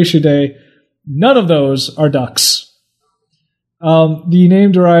the Crachidae. None of those are ducks. The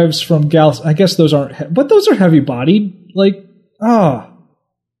name derives from I guess those aren't, but those are heavy-bodied.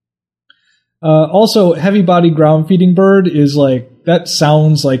 Also, heavy-bodied ground-feeding bird is that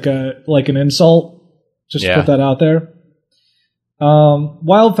sounds like an insult. Just to put that out there.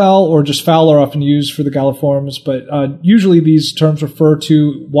 Wildfowl or just fowl are often used for the Galliforms, but usually these terms refer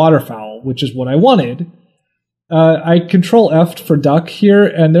to waterfowl, which is what I wanted. I control F for duck here,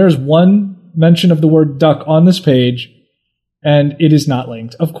 and there's one mention of the word duck on this page, and it is not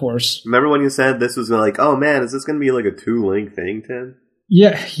linked, of course. Remember when you said this was oh man, is this going to be like a 2-link thing, Tim?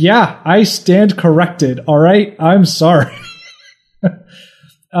 Yeah, I stand corrected, all right? I'm sorry.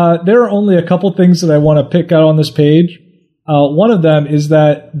 There are only a couple things that I want to pick out on this page. One of them is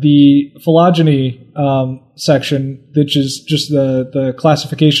that the phylogeny section, which is just the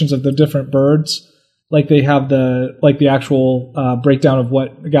classifications of the different birds, they have the actual breakdown of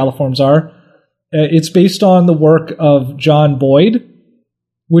what galliforms are. It's based on the work of John Boyd,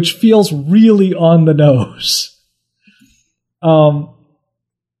 which feels really on the nose.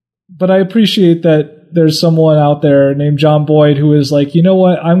 But I appreciate that there's someone out there named John Boyd who is you know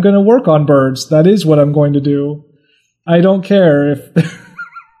what? I'm going to work on birds. That is what I'm going to do. I don't care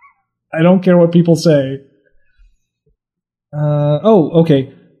I don't care what people say.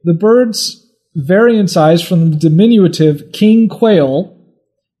 Okay. The birds vary in size from the diminutive king quail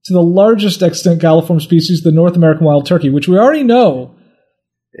to the largest extant galliform species, the North American wild turkey, which we already know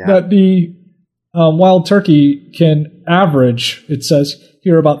that the wild turkey can average, it says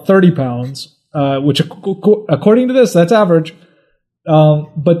here, about 30 pounds, which according to this, that's average.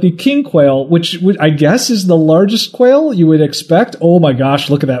 But the king quail, which I guess is the largest quail you would expect. Oh my gosh,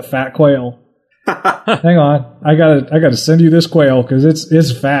 look at that fat quail. Hang on. I gotta send you this quail because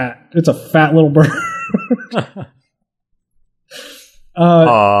it's fat. It's a fat little bird.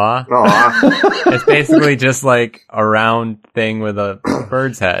 Aww. It's basically just a round thing with a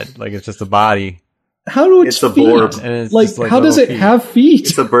bird's head. It's just a body. How do its feet? Orb. And it's how does it have feet?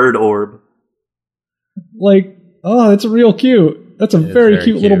 It's a bird orb. It's real cute. That's a very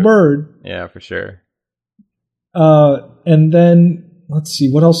cute little bird. Yeah, for sure. And then let's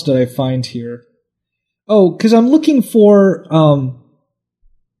see, what else did I find here? Oh, because I'm looking for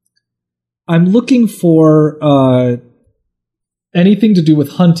anything to do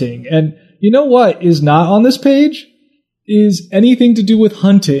with hunting. And you know what is not on this page? Is anything to do with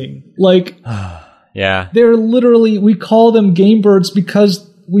hunting. Yeah. They're literally, we call them game birds because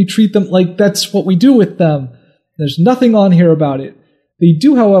we treat them that's what we do with them. There's nothing on here about it. They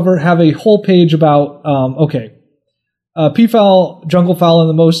do, however, have a whole page about, Peafowl, junglefowl,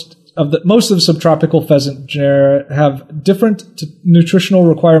 and most of the subtropical pheasant genera have different nutritional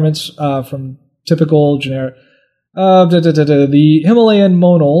requirements from typical genera. The Himalayan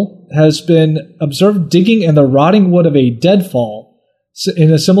monal has been observed digging in the rotting wood of a deadfall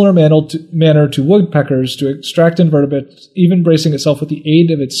in a similar manner to woodpeckers to extract invertebrates, even bracing itself with the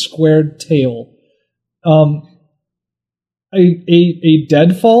aid of its squared tail. A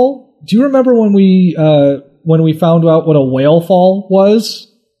deadfall? Do you remember when we found out what a whale fall was?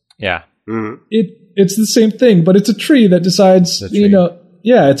 Yeah. Mm-hmm. It's the same thing, but it's a tree that decides,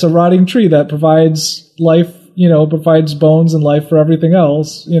 it's a rotting tree that provides life, provides bones and life for everything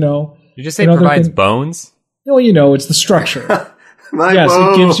else, You just say provides bones? Well, it's the structure. Yes,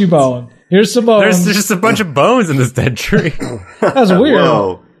 bones. It gives you bone. Here's some bones. There's just a bunch of bones in this dead tree. That's weird.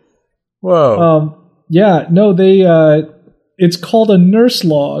 Whoa. It's called a nurse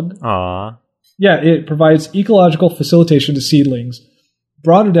log. Aw. Yeah, it provides ecological facilitation to seedlings.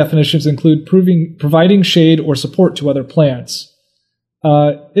 Broader definitions include providing shade or support to other plants.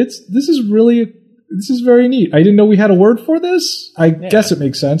 This is very neat. I didn't know we had a word for this. I guess it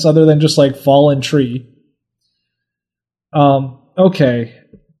makes sense, other than just like fallen tree. Okay.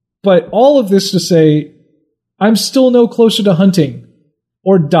 But all of this to say, I'm still no closer to hunting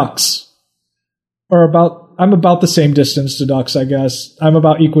or ducks. I'm about the same distance to ducks, I guess. I'm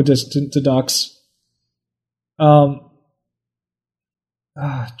about equidistant to ducks.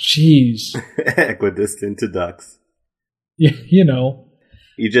 Jeez. Equidistant to ducks. Yeah,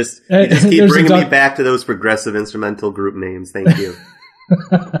 You just keep bringing me back to those progressive instrumental group names. Thank you.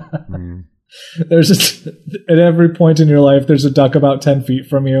 At every point in your life, there's a duck about 10 feet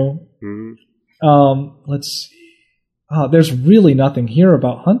from you. Mm-hmm. Let's see. There's really nothing here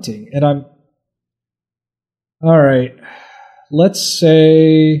about hunting, and I'm... All right. Let's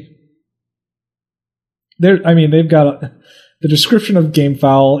say... they've got the description of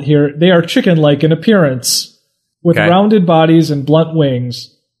gamefowl here. They are chicken-like in appearance, with rounded bodies and blunt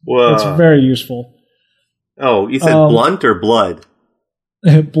wings. Whoa. It's very useful. Oh, you said blunt or blood?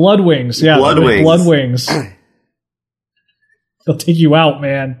 Blood wings, yeah. Blood wings. Blood wings. They'll take you out,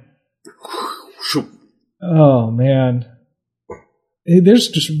 man. Oh, man. There's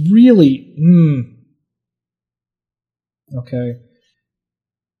just really... Okay.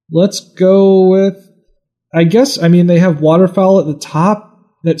 Let's go with... I guess, they have waterfowl at the top.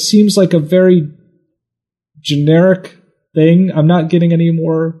 That seems like a very generic thing. I'm not getting any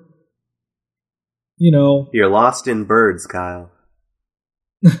more, You're lost in birds, Kyle.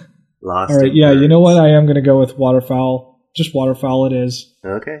 Lost. All right, yeah, birds. You know what? I am going to go with waterfowl. Just waterfowl it is.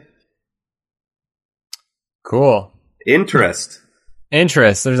 Okay. Cool. Interest. There's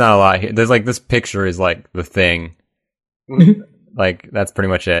not a lot here. There's this picture is the thing. That's pretty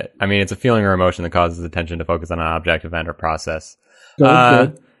much it. It's a feeling or emotion that causes attention to focus on an object, event, or process.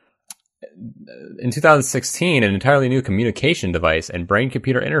 Good. In 2016, an entirely new communication device and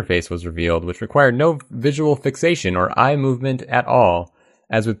brain-computer interface was revealed, which required no visual fixation or eye movement at all,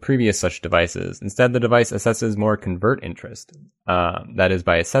 as with previous such devices. Instead, the device assesses more covert interest. That is,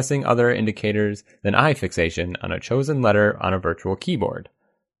 by assessing other indicators than eye fixation on a chosen letter on a virtual keyboard.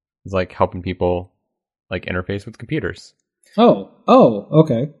 It's helping people interface with computers. Oh,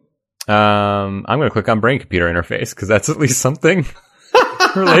 okay. I'm going to click on brain computer interface because that's at least something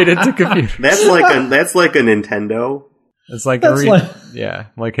related to computers. That's like a Nintendo. It's like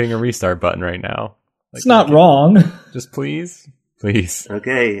hitting a restart button right now. It's not wrong. Just please.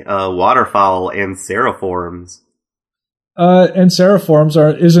 Okay, waterfowl and seriforms.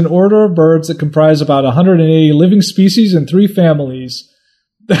 Anseriforms is an order of birds that comprise about 180 living species and 3 families.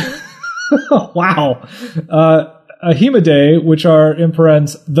 Wow. Ahimidae, which are in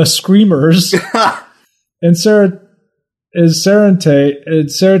parens the screamers, and Ceratidae,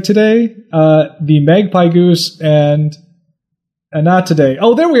 the magpie goose, and Anatidae.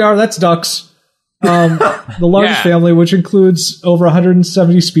 Oh, there we are. That's ducks. The largest family, which includes over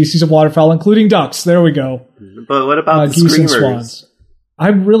 170 species of waterfowl, including ducks. There we go. But what about the geese screamers? And swans?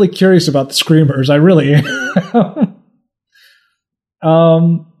 I'm really curious about the screamers. I really am.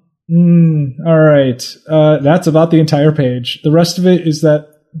 All right. That's about the entire page. The rest of it is that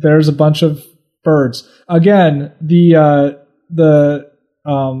there's a bunch of birds. Again, the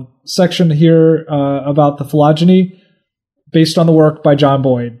section here about the phylogeny based on the work by John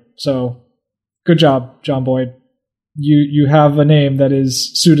Boyd. So good job, John Boyd. You have a name that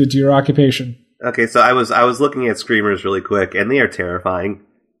is suited to your occupation. Okay, so I was looking at screamers really quick, and they are terrifying.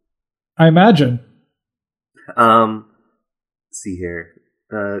 I imagine. Let's see here.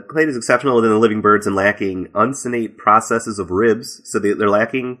 Clade is exceptional within the living birds and lacking uncinate processes of ribs, so they're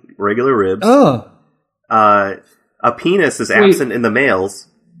lacking regular ribs. Oh. A penis is absent in the males.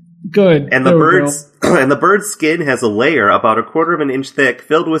 Good. And the bird's skin has a layer about 1/4 of an inch thick,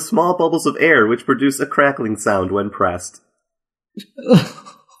 filled with small bubbles of air, which produce a crackling sound when pressed.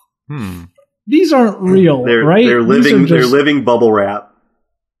 These aren't real, right? They're living bubble wrap.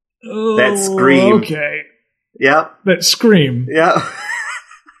 That scream. Okay. Yep. That scream. Yeah.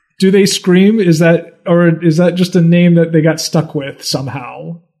 Do they scream? Is that just a name that they got stuck with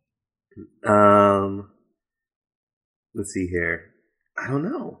somehow? Let's see here. I don't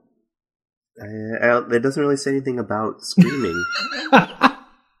know. It doesn't really say anything about screaming.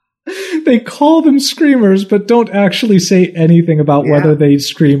 They call them screamers, but don't actually say anything about whether they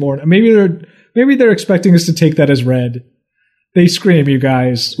scream or not. Maybe they're expecting us to take that as read. They scream, you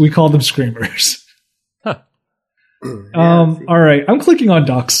guys. We call them screamers. Huh. All right. I'm clicking on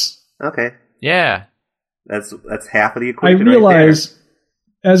ducks. Okay. Yeah. That's half of the equation. I realize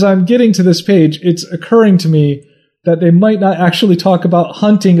as I'm getting to this page, it's occurring to me that they might not actually talk about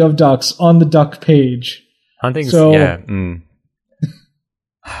hunting of ducks on the duck page. Hunting's, yeah.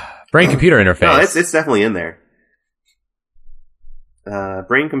 Brain-computer interface. No, it's definitely in there.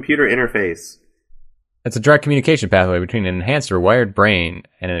 Brain-computer interface. It's a direct communication pathway between an enhanced or wired brain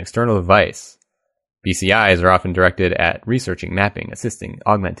and an external device. BCIs are often directed at researching, mapping, assisting,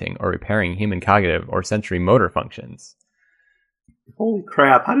 augmenting, or repairing human cognitive or sensory motor functions. Holy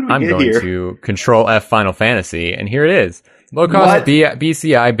crap, how did we get here? I'm going to Control F Final Fantasy, and here it is. Low-cost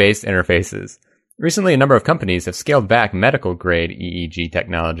BCI-based interfaces. Recently, a number of companies have scaled back medical-grade EEG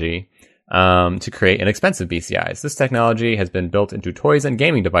technology to create inexpensive BCIs. This technology has been built into toys and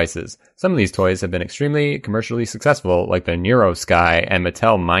gaming devices. Some of these toys have been extremely commercially successful, like the NeuroSky and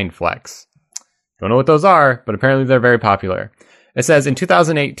Mattel MindFlex. Don't know what those are, but apparently they're very popular. It says in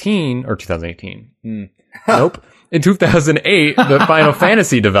 2018... Nope. In 2008, the Final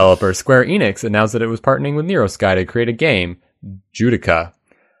Fantasy developer, Square Enix, announced that it was partnering with NeuroSky to create a game, Judica.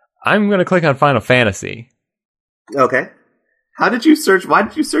 I'm going to click on Final Fantasy. Okay. Why did you search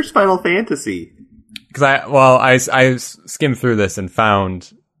Final Fantasy? Because I skimmed through this and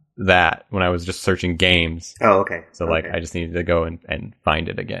found that when I was just searching games. Oh, okay. So, I just needed to go and find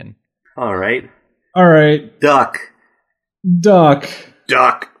it again. All right. Duck.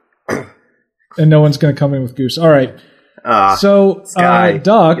 And no one's going to come in with goose. All right. Sky,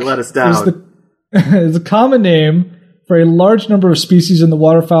 duck you let us down. is the common name for a large number of species in the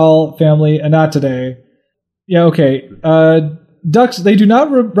waterfowl family Anatidae. Yeah, okay. Ducks, they do not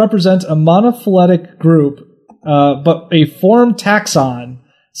represent a monophyletic group, but a form taxon.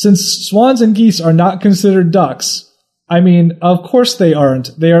 Since swans and geese are not considered ducks, I mean, of course they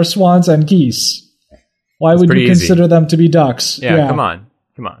aren't. They are swans and geese. Why would you consider them to be ducks? Yeah, come on.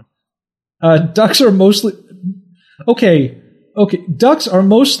 Ducks are mostly... Okay. Ducks are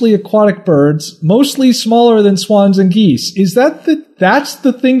mostly aquatic birds, mostly smaller than swans and geese. Is that's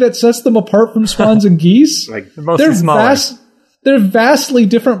the thing that sets them apart from swans and geese? They're mostly smaller. They're vastly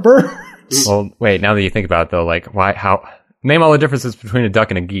different birds. Well, wait, now that you think about it, though, name all the differences between a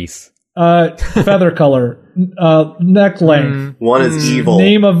duck and a geese. Feather color, neck length. One is evil.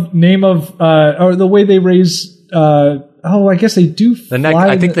 Name of, or the way they raise, I guess they do fly.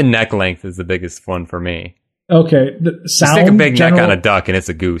 I think the neck length is the biggest one for me. Okay. The sound, stick a big neck on a duck and it's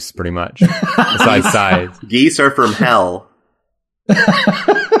a goose, pretty much. Besides size. Geese are from hell.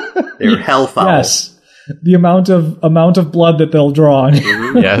 They're hellfowl. Yes. The amount of blood that they'll draw on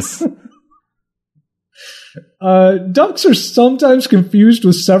you. Yes. Ducks are sometimes confused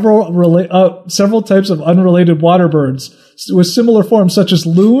with several types of unrelated water birds with similar forms, such as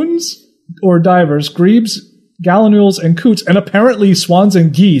loons or divers, grebes, gallinules, and coots, and apparently swans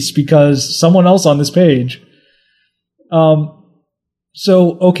and geese, because someone else on this page.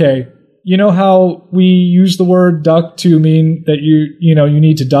 Okay, you know how we use the word duck to mean that you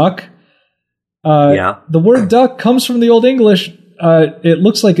need to duck? Yeah. The word duck comes from the Old English. It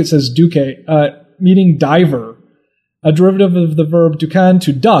looks like it says duke, meaning diver, a derivative of the verb ducan,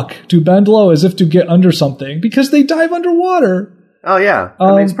 to duck, to bend low as if to get under something, because they dive underwater. Oh yeah,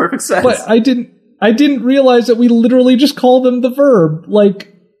 that makes perfect sense. But I didn't realize that we literally just call them the verb,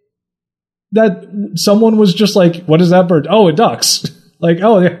 that someone was just like, what is that bird? Oh, it ducks. That's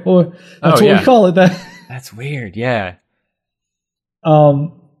what we call it. That's weird. Yeah.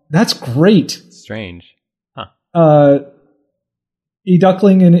 That's great. Strange. Huh. A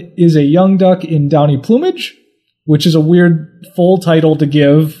duckling is a young duck in downy plumage, which is a weird full title to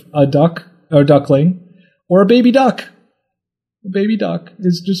give a duck or duckling, or a baby duck. A baby duck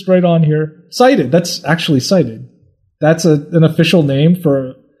is just right on here. Cited. That's actually cited. That's an official name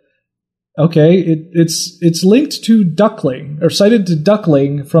for. Okay, it's linked to duckling or cited to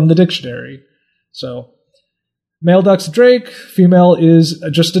duckling from the dictionary. So, Male duck's a drake, female is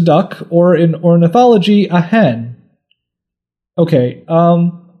just a duck, or in ornithology, a hen. Okay,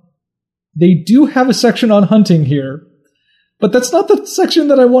 they do have a section on hunting here, but that's not the section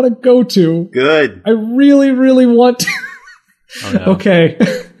that I want to go to. Good. I really, really want to. Oh, no. Okay.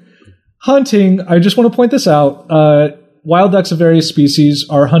 Hunting, I just want to point this out. Wild ducks of various species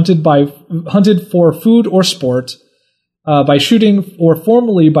are hunted for food or sport, by shooting, or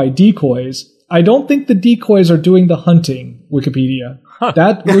formerly by decoys. I don't think the decoys are doing the hunting, Wikipedia. Huh.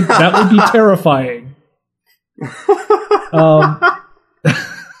 That would be terrifying.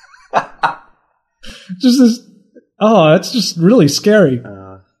 Just this. Oh, that's just really scary.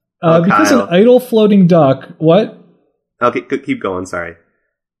 Because Kyle. an idle floating duck. What? Okay, keep going. Sorry.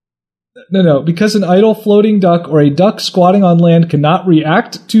 No. Because an idle floating duck or a duck squatting on land cannot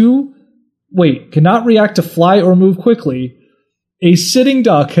react to fly or move quickly, a sitting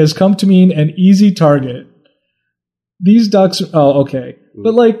duck has come to mean an easy target. These ducks. Oh, okay.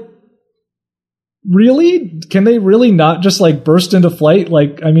 But really? Can they really not just burst into flight?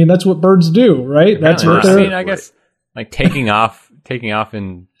 That's what birds do, right? That's what they're. I mean, I guess taking off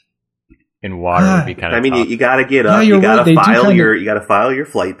in water would be kind of. I mean, tough. you got to get up. Yeah, you got to file your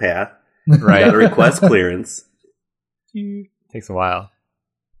flight path. Right. You got to request clearance. Takes a while.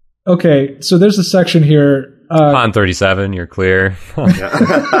 Okay, so there's a section here. Pond 37, you're clear.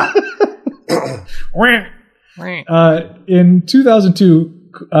 In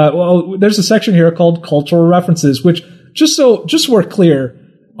 2002, there's a section here called cultural references, which just so we're clear,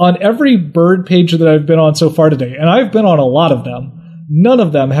 on every bird page that I've been on so far today, and I've been on a lot of them, none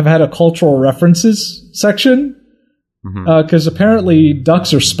of them have had a cultural references section, because apparently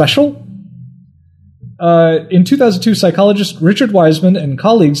ducks are special. In 2002, psychologist Richard Wiseman and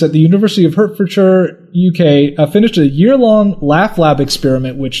colleagues at the University of Hertfordshire, UK, finished a year-long Laugh Lab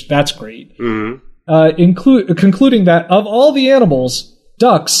experiment, which that's great, concluding that of all the animals,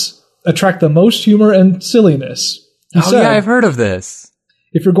 ducks attract the most humor and silliness. He said, yeah, I've heard of this.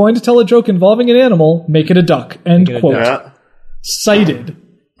 If you're going to tell a joke involving an animal, make it a duck. End quote. Yeah. Cited.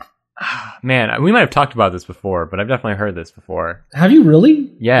 Man, we might have talked about this before, but I've definitely heard this before. Have you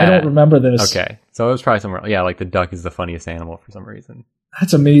really? Yeah. I don't remember this. Okay. So it was probably somewhere. Yeah, the duck is the funniest animal for some reason.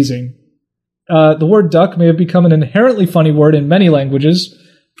 That's amazing. The word duck may have become an inherently funny word in many languages,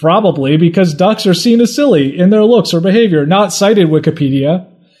 probably because ducks are seen as silly in their looks or behavior. Not cited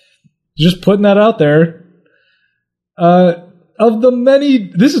Wikipedia. Just putting that out there. Of the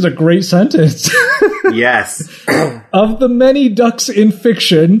many... This is a great sentence. Yes. Of the many ducks in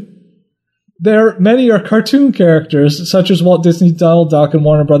fiction... Many are cartoon characters, such as Walt Disney's Donald Duck and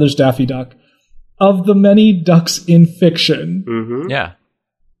Warner Brothers' Daffy Duck. Of the many ducks in fiction. Mm-hmm. Yeah.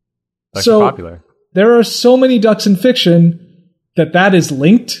 Ducks are popular. There are so many ducks in fiction that is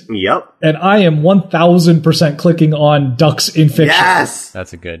linked. Yep. And I am 1,000% clicking on ducks in fiction. Yes!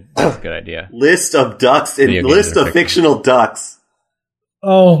 That's a good idea. List of ducks and list of fictional ducks.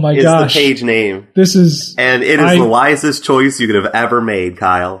 Oh my gosh. Is the page name. And it is the wisest choice you could have ever made,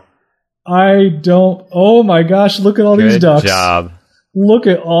 Kyle. Oh my gosh, look at all these ducks. Good job. Look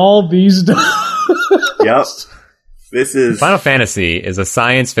at all these ducks. Yep. This is... Final Fantasy is a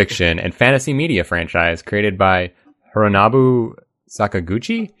science fiction and fantasy media franchise created by Hironobu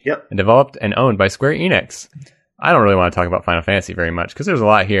Sakaguchi and developed and owned by Square Enix. I don't really want to talk about Final Fantasy very much because there's a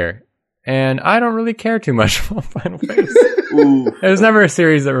lot here. And I don't really care too much about Final Fantasy. It was never a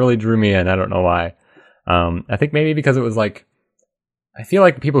series that really drew me in. I don't know why. I think maybe because it was I feel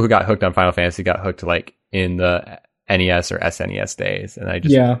like people who got hooked on Final Fantasy got hooked in the NES or SNES days, and I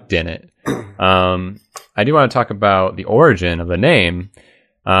just didn't. I do want to talk about the origin of the name.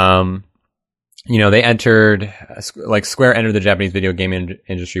 They entered, Square entered the Japanese video game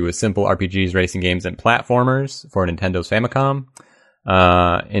industry with simple RPGs, racing games, and platformers for Nintendo's Famicom.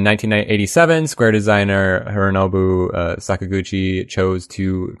 In 1987, Square designer Hironobu Sakaguchi chose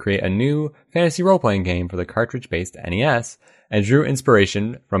to create a new fantasy role-playing game for the cartridge-based NES, and drew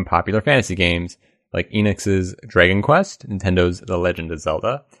inspiration from popular fantasy games like Enix's Dragon Quest, Nintendo's The Legend of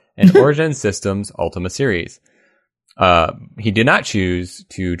Zelda, and Origin Systems' Ultima series. He did not choose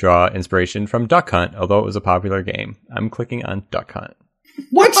to draw inspiration from Duck Hunt, although it was a popular game. I'm clicking on Duck Hunt.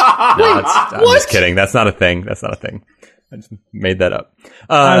 What? I'm just kidding. That's not a thing. I just made that up.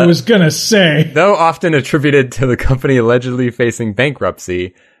 I was gonna say. Though often attributed to the company allegedly facing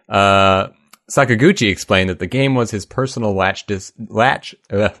bankruptcy, Sakaguchi explained that the game was his personal last-ditch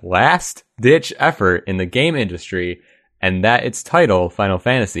effort in the game industry, and that its title, Final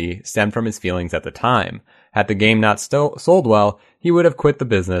Fantasy, stemmed from his feelings at the time. Had the game not sold well, he would have quit the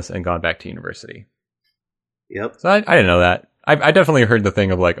business and gone back to university. Yep. So I didn't know that. I definitely heard the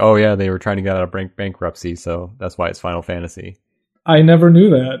thing of like, oh yeah, they were trying to get out of bankruptcy, so that's why it's Final Fantasy. I never knew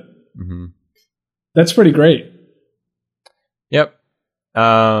that. Mm-hmm. That's pretty great. Yep.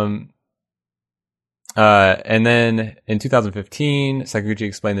 And then in 2015, Sakaguchi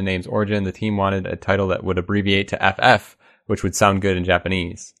explained the name's origin. The team wanted a title that would abbreviate to FF, which would sound good in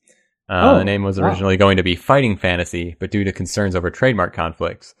Japanese. The name was originally going to be Fighting Fantasy, but due to concerns over trademark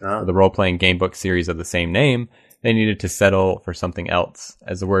conflicts for the role-playing gamebook series of the same name, they needed to settle for something else.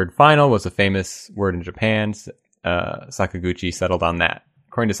 As the word final was a famous word in Japan, Sakaguchi settled on that.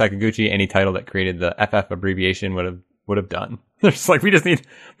 According to Sakaguchi, any title that created the FF abbreviation would have done. They're just like, we just need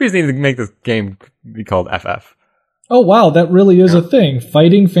to make this game be called FF. Oh wow, that really is a thing.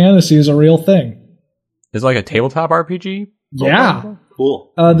 Fighting Fantasy is a real thing. It's like a tabletop RPG? Yeah.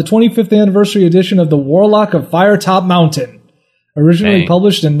 Cool. The 25th anniversary edition of The Warlock of Firetop Mountain. Originally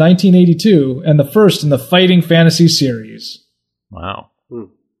published in 1982, and the first in the Fighting Fantasy series. Wow.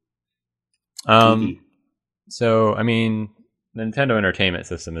 So, I mean, the Nintendo Entertainment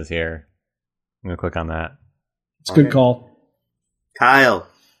System is here. I'm going to click on that. It's a good call. Kyle.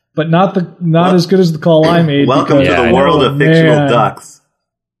 But not as good as the call I made. Welcome to the world of fictional ducks.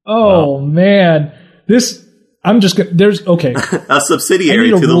 Man. Okay. A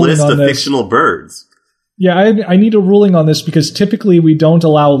subsidiary to the list of fictional birds. Yeah, I need a ruling on this because typically we don't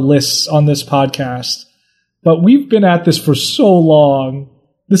allow lists on this podcast. But we've been at this for so long.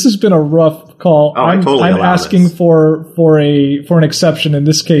 This has been a rough call. I'm asking for an exception in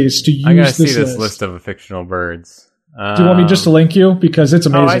this case to use this list. I gotta see this list of fictional birds. Do you want me just to link you? Because it's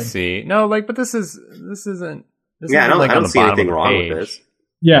amazing. Oh, I see. No, but this isn't. I don't see anything wrong with this.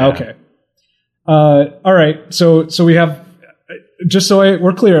 Yeah. Okay. All right. So we have, just so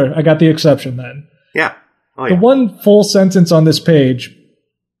we're clear, I got the exception then. Yeah. Oh, yeah. The one full sentence on this page.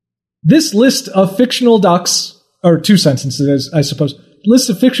 This list of fictional ducks, or two sentences, I suppose. List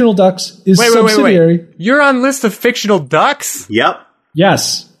of fictional ducks is subsidiary. Wait. You're on list of fictional ducks? Yep.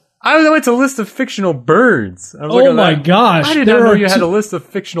 Yes. I don't know. It's a list of fictional birds. Oh my gosh! I did not know you had a list of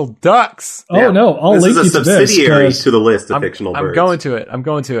fictional ducks. Oh no! I'll link you to this. This is a subsidiary to the list of fictional birds. I'm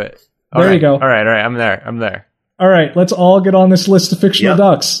going to it. There you go. All right. I'm there. All right. Let's all get on this list of fictional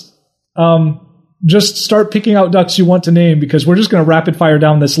ducks. Just start picking out ducks you want to name because we're just going to rapid fire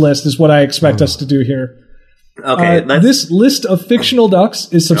down this list. Is what I expect us to do here. Okay. This list of fictional ducks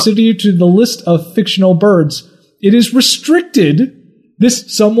is subsidiary to the list of fictional birds. It is restricted.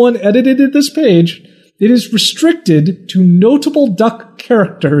 Someone edited this page. It is restricted to notable duck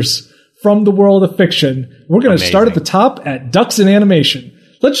characters from the world of fiction. We're going to start at the top at ducks in animation.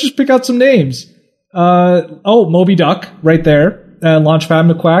 Let's just pick out some names. Moby Duck, right there.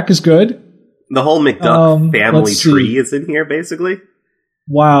 Launchpad McQuack is good. The whole McDuck family tree is in here, basically.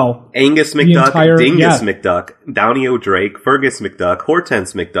 Wow. Angus McDuck, Dingus McDuck, Downey O'Drake, Fergus McDuck,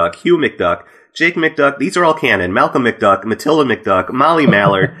 Hortense McDuck, Hugh McDuck, Jake McDuck, these are all canon. Malcolm McDuck, Matilda McDuck, Molly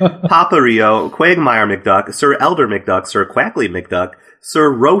Mallard, Papa Rio, Quagmire McDuck, Sir Elder McDuck, Sir Quackley McDuck, Sir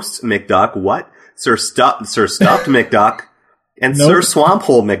Roast McDuck, Sir Stuffed McDuck, and Sir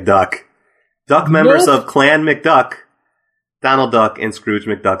Swamphole McDuck. Duck members of Clan McDuck, Donald Duck, and Scrooge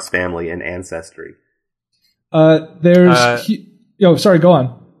McDuck's family and ancestry. Sorry, go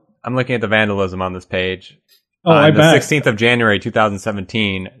on. I'm looking at the vandalism on this page. I bet. The 16th of January,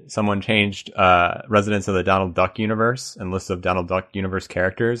 2017, someone changed Residents of the Donald Duck Universe and list of Donald Duck Universe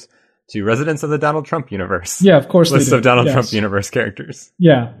characters to Residents of the Donald Trump Universe. Yeah, of course list of Donald Trump Universe characters.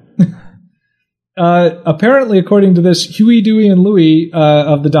 Yeah. Apparently, according to this, Huey, Dewey, and Louie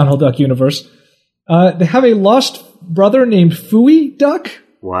of the Donald Duck Universe, they have a lost brother named Fooey Duck.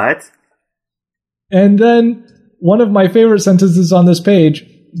 What? And then one of my favorite sentences on this page,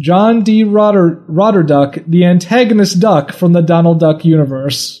 John D. Rotterduck, the antagonist duck from the Donald Duck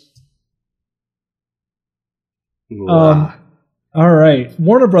universe. Wow. All right.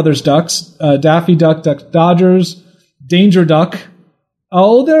 Warner Brothers ducks, Daffy Duck, Duck Dodgers, Danger Duck.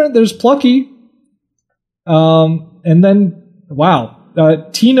 Oh, there's Plucky. And then,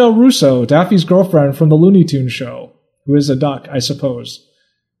 Tina Russo, Daffy's girlfriend from the Looney Tunes show, who is a duck, I suppose.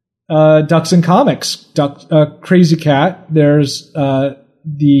 Ducks in Comics, Crazy Cat. There's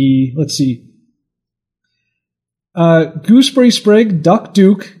Gooseberry Sprig, Duck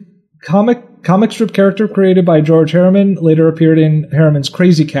Duke, comic strip character created by George Harriman, later appeared in Harriman's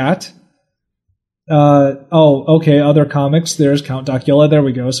Crazy Cat. Other comics. There's Count Docula. There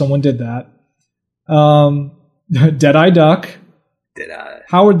we go. Someone did that. Deadeye Duck.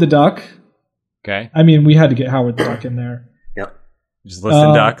 Howard the Duck. Okay. I mean, we had to get Howard the Duck in there. Yep. Just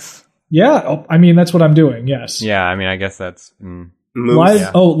listing ducks. Yeah. That's what I'm doing. Yes. Yeah. I guess that's... Moose.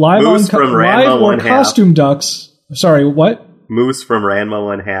 Live Moose on from live or costume ducks. Sorry, what? Moose from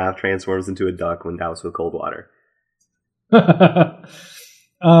Ranma 1/2 transforms into a duck when doused with cold water.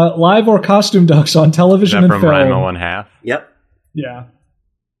 Live or costume ducks on television and from film. Ranma 1/2? Yep. Yeah.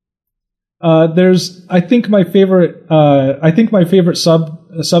 There's, I think my favorite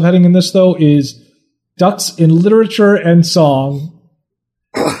subheading in this though is ducks in literature and song.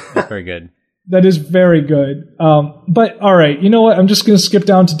 That's very good. That is very good. But all right, you know what? I'm just going to skip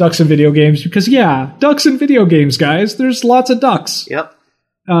down to ducks in video games because ducks in video games, guys. There's lots of ducks. Yep.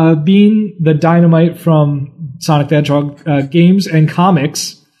 Being the Dynamite from Sonic the Hedgehog games and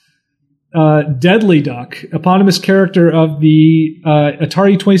comics. Deadly Duck, eponymous character of the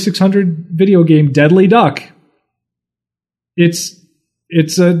Atari 2600 video game Deadly Duck. It's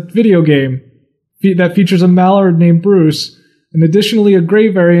a video game that features a mallard named Bruce, and additionally a gray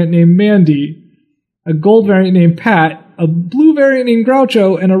variant named Mandy, a gold variant named Pat, a blue variant named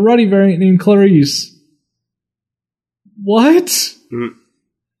Groucho, and a ruddy variant named Clarice. What? Mm-hmm.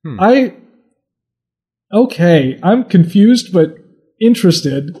 I'm confused but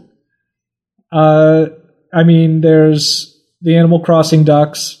interested. I mean, there's the Animal Crossing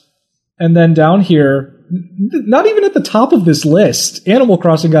ducks, and then down here, not even at the top of this list, Animal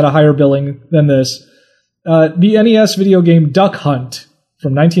Crossing got a higher billing than this. The NES video game Duck Hunt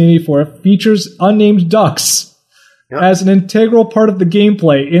from 1984 features unnamed ducks as an integral part of the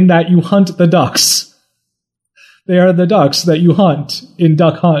gameplay in that you hunt the ducks. They are the ducks that you hunt in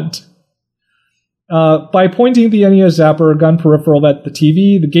Duck Hunt. By pointing the NES zapper or gun peripheral at the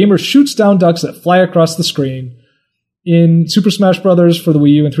TV, the gamer shoots down ducks that fly across the screen. In Super Smash Bros. For the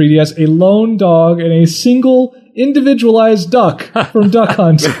Wii U and 3DS, a lone dog and a single individualized duck from Duck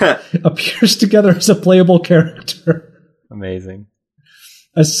Hunt appears together as a playable character. Amazing.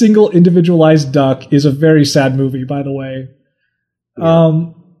 A single individualized duck is a very sad movie, by the way.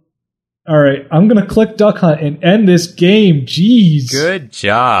 Yeah. All right, I'm going to click Duck Hunt and end this game. Jeez. Good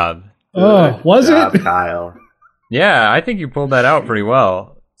job. Was it? Kyle. Yeah, I think you pulled that out pretty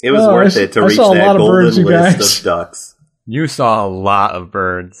well. It was worth it to reach that golden list of ducks. You saw a lot of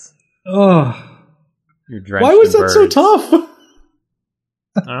birds. Why was that so tough?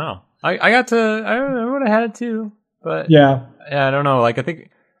 I don't know. I would have had it too, but yeah, I don't know. Like I think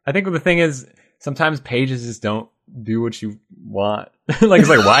the thing is sometimes pages just don't do what you want. Like it's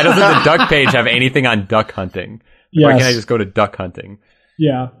like why doesn't the duck page have anything on duck hunting? Yes. Why can't I just go to duck hunting?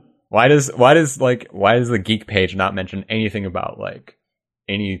 Yeah. Why does the geek page not mention anything about like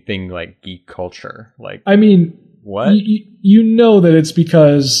anything like geek culture? Like I mean, what? You know that it's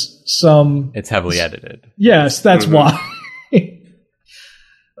because it's heavily edited. Yes, that's why.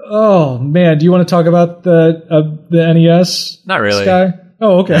 Oh man, do you want to talk about the NES? Not really. Sky?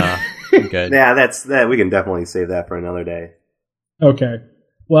 Oh, okay. No, good. Yeah, that's that. We can definitely save that for another day. Okay.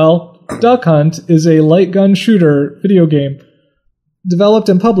 Well, Duck Hunt is a light gun shooter video game developed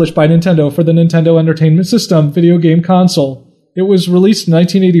and published by Nintendo for the Nintendo Entertainment System video game console. It was released in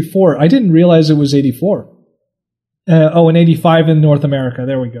 1984. I didn't realize it was 84. And 85 in North America.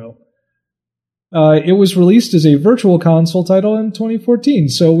 There we go. It was released as a virtual console title in 2014,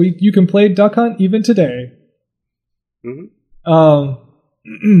 so you can play Duck Hunt even today. Mm-hmm.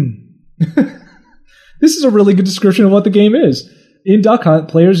 This is a really good description of what the game is. In Duck Hunt,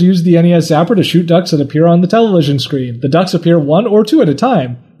 players use the NES zapper to shoot ducks that appear on the television screen. The ducks appear one or two at a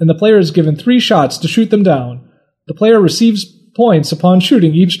time, and the player is given 3 shots to shoot them down. The player receives points upon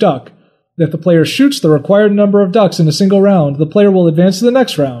shooting each duck. If the player shoots the required number of ducks in a single round, the player will advance to the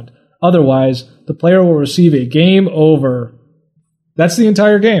next round. Otherwise, the player will receive a game over. That's the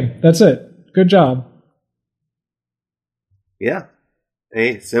entire game. That's it. Good job. Yeah.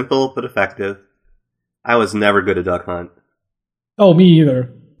 Hey, simple but effective. I was never good at Duck Hunt. Oh, me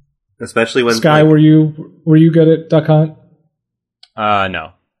either. Especially when Sky, were you good at Duck Hunt?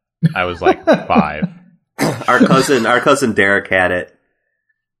 No. I was like 5. Our cousin Derek had it.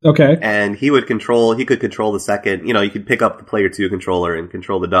 Okay. And he could control the second, you could pick up the player 2 controller and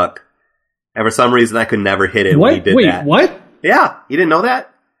control the duck. And for some reason I could never hit it when he did that. Wait, what? Yeah, you didn't know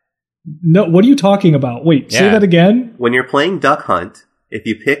that? No, what are you talking about? Wait, say that again? When you're playing Duck Hunt, if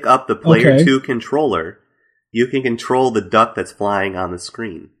you pick up the player 2 controller, you can control the duck that's flying on the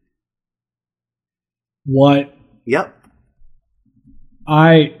screen. What? Yep.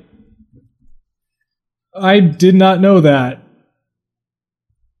 I did not know that.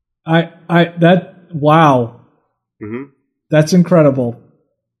 Wow. Mm-hmm. That's incredible.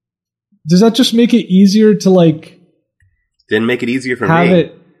 Does that just make it easier to Didn't make it easier for have me.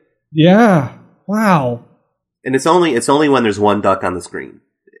 It? Yeah. Wow. And it's only when there's one duck on the screen.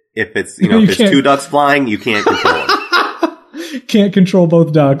 If it's if there's 2 ducks flying, you can't control them. Can't control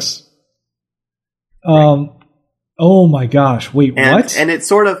both ducks. Oh my gosh! Wait, what? And it's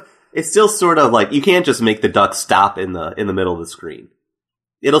still sort of like you can't just make the duck stop in the middle of the screen.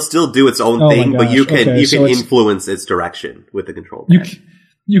 It'll still do its own thing, but you can influence its direction with the control pad.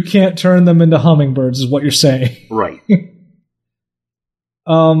 You can't turn them into hummingbirds, is what you're saying. Right.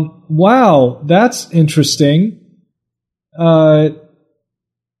 Wow, that's interesting.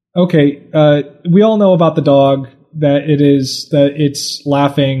 Okay, we all know about the dog, that it's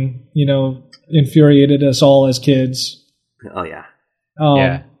laughing, infuriated us all as kids. Oh, yeah.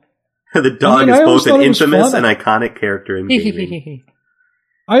 Yeah. The dog is both an infamous and iconic character in gaming.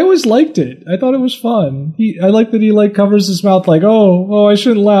 I always liked it. I thought it was fun. I like that he covers his mouth like, oh, I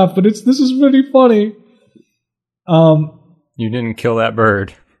shouldn't laugh, but this is really funny. You didn't kill that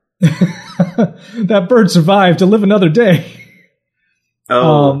bird. That bird survived to live another day.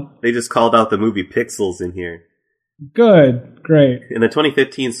 They just called out the movie Pixels in here. Good, great. In the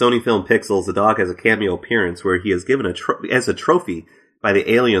 2015 Sony film Pixels, the dog has a cameo appearance where he is given as a trophy by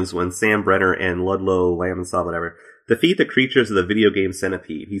the aliens when Sam Brenner and Ludlow Lamansaw, whatever, defeat the creatures of the video game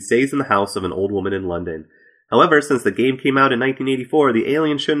Centipede. He stays in the house of an old woman in London. However, since the game came out in 1984, the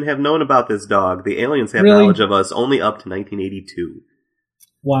aliens shouldn't have known about this dog. The aliens have knowledge of us only up to 1982.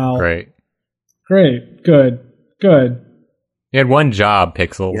 Wow. Great. Good. You had one job,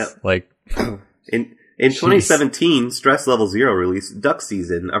 Pixels. Yep. In 2017, Stress Level Zero released Duck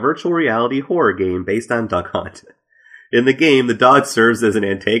Season, a virtual reality horror game based on Duck Hunt. In the game, the dog serves as an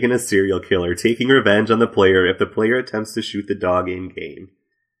antagonist serial killer, taking revenge on the player if the player attempts to shoot the dog in-game.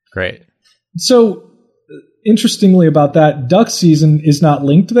 Great. So, interestingly about that, Duck Season is not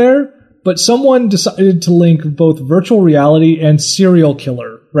linked there, but someone decided to link both virtual reality and serial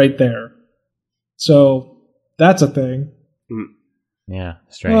killer right there. So, that's a thing. Yeah,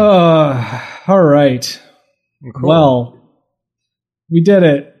 strange. All right. Cool. Well, we did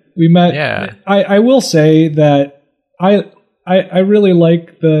it. We met. Yeah. I will say that I really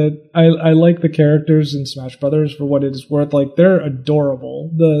like I like the characters in Smash Brothers for what it is worth. Like, they're adorable.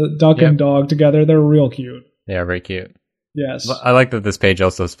 The duck and dog together, they're real cute. Yeah, very cute. Yes. I like that this page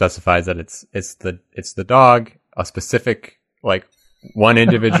also specifies that it's the dog, a specific one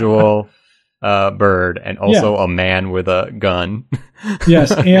individual bird, and also a man with a gun.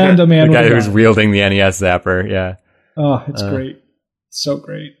 Yes, and a man the with a gun. guy who's wielding the NES zapper. Yeah. Oh, it's great. So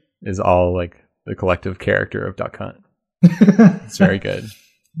great. Is all the collective character of Duck Hunt. It's very good.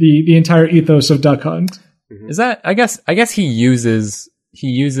 The entire ethos of Duck Hunt. Is that? I guess he uses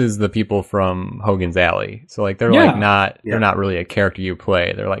the people from Hogan's Alley. So they're they're not really a character you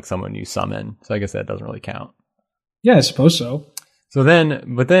play. They're someone you summon. So I guess that doesn't really count. Yeah, I suppose so. So then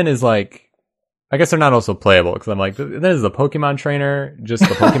is I guess they're not also playable, because I'm then is the Pokemon trainer just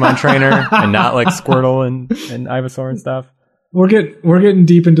the Pokemon trainer and not Squirtle and Ivysaur and stuff? We're getting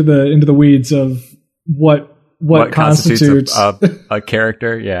deep into the weeds of what constitutes a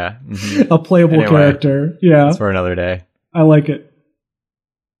character. Yeah. Mm-hmm. A playable character. Yeah. That's for another day. I like it.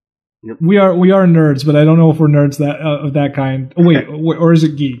 Yep. We are nerds, but I don't know if we're nerds of that kind. Oh, wait, or is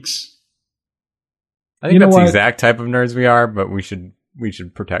it geeks? I think that's the exact type of nerds we are, but we should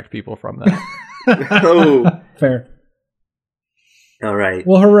protect people from that. Oh, fair. All right.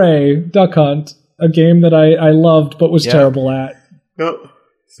 Well, hooray, Duck Hunt, a game that I loved but was terrible at. Oh,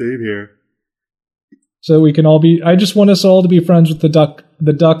 same here. So we can all be. I just want us all to be friends with the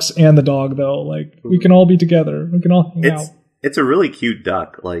ducks and the dog, though. We can all be together. We can all hang out. It's a really cute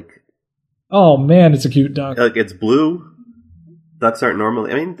duck. Oh man, it's a cute duck. It's blue. Ducks aren't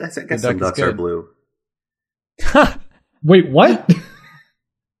normally. I guess some ducks are blue. Wait, what?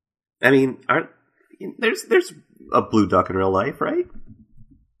 There's a blue duck in real life, right?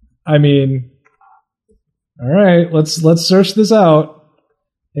 All right, let's search this out.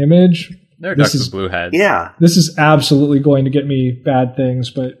 Image. There are ducks with blue heads. Yeah. This is absolutely going to get me bad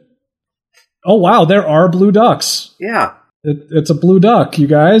things, but oh wow, there are blue ducks. Yeah. It's a blue duck, you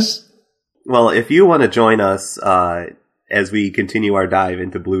guys. Well, if you want to join us as we continue our dive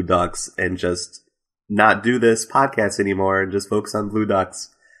into blue ducks and just not do this podcast anymore and just focus on blue ducks,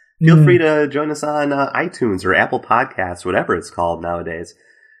 feel free to join us on iTunes or Apple Podcasts, whatever it's called nowadays.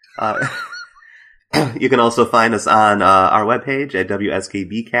 You can also find us on our webpage at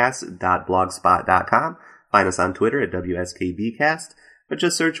wskbcast.blogspot.com. Find us on Twitter at wskbcast, but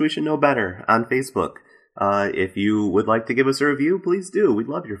just search We Should Know Better on Facebook. If you would like to give us a review, please do. We'd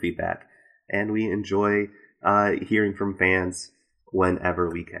love your feedback. And we enjoy hearing from fans whenever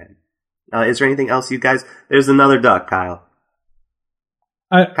we can. Is there anything else, you guys? There's another duck, Kyle.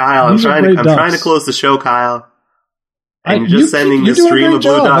 Kyle, I'm trying to close the show, Kyle. I'm just sending this stream of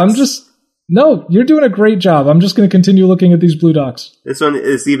blue ducks. No, you're doing a great job. I'm just going to continue looking at these blue ducks. This one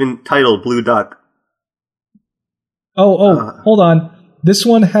is even titled Blue Duck. Hold on. This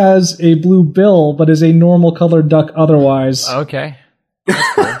one has a blue bill, but is a normal colored duck otherwise. Okay.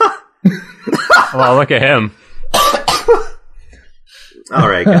 That's cool. Well, look at him. All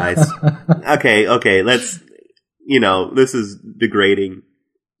right, guys. Okay. Let's, this is degrading.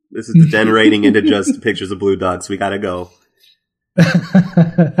 This is degenerating into just pictures of blue ducks. We gotta go.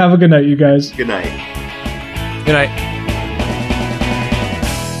 Have a good night, you guys. Good night. Good night.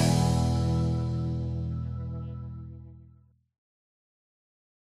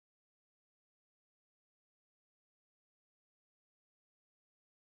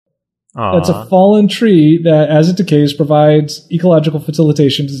 That's a fallen tree that, as it decays, provides ecological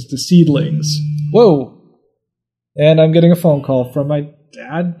facilitation to seedlings. Whoa. And I'm getting a phone call from my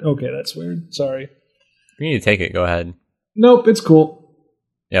dad. Okay, that's weird. Sorry. If you need to take it, go ahead. Nope, it's cool.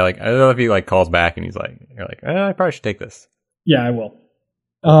 Yeah, I don't know if he calls back and you're like, I probably should take this. Yeah, I will.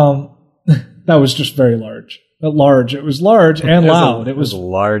 That was just very large. Large. It was large and loud. It was a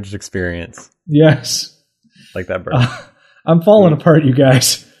large experience. Yes. Like that bird. I'm falling apart, you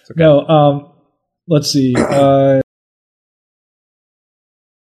guys. Okay. No, let's see.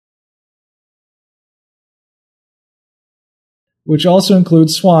 Which also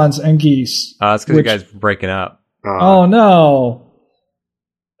includes swans and geese. It's because you guys are breaking up. Oh, no.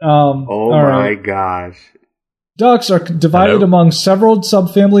 My gosh. Ducks are divided among several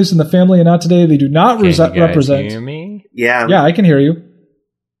subfamilies in the family, and not today. They do not represent. Can you hear me? Yeah. Yeah, I can hear you.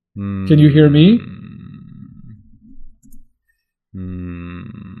 Can you hear me?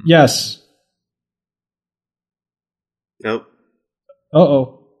 Yes. Nope.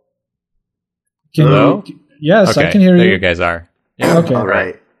 Uh-oh. Hello? Yes, okay. I can hear you. There you guys are. Yeah. Okay. All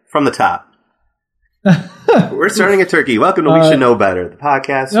right. From the top. We're starting a turkey. Welcome to We Should Know Better, the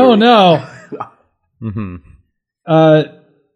podcast. No. Mm-hmm.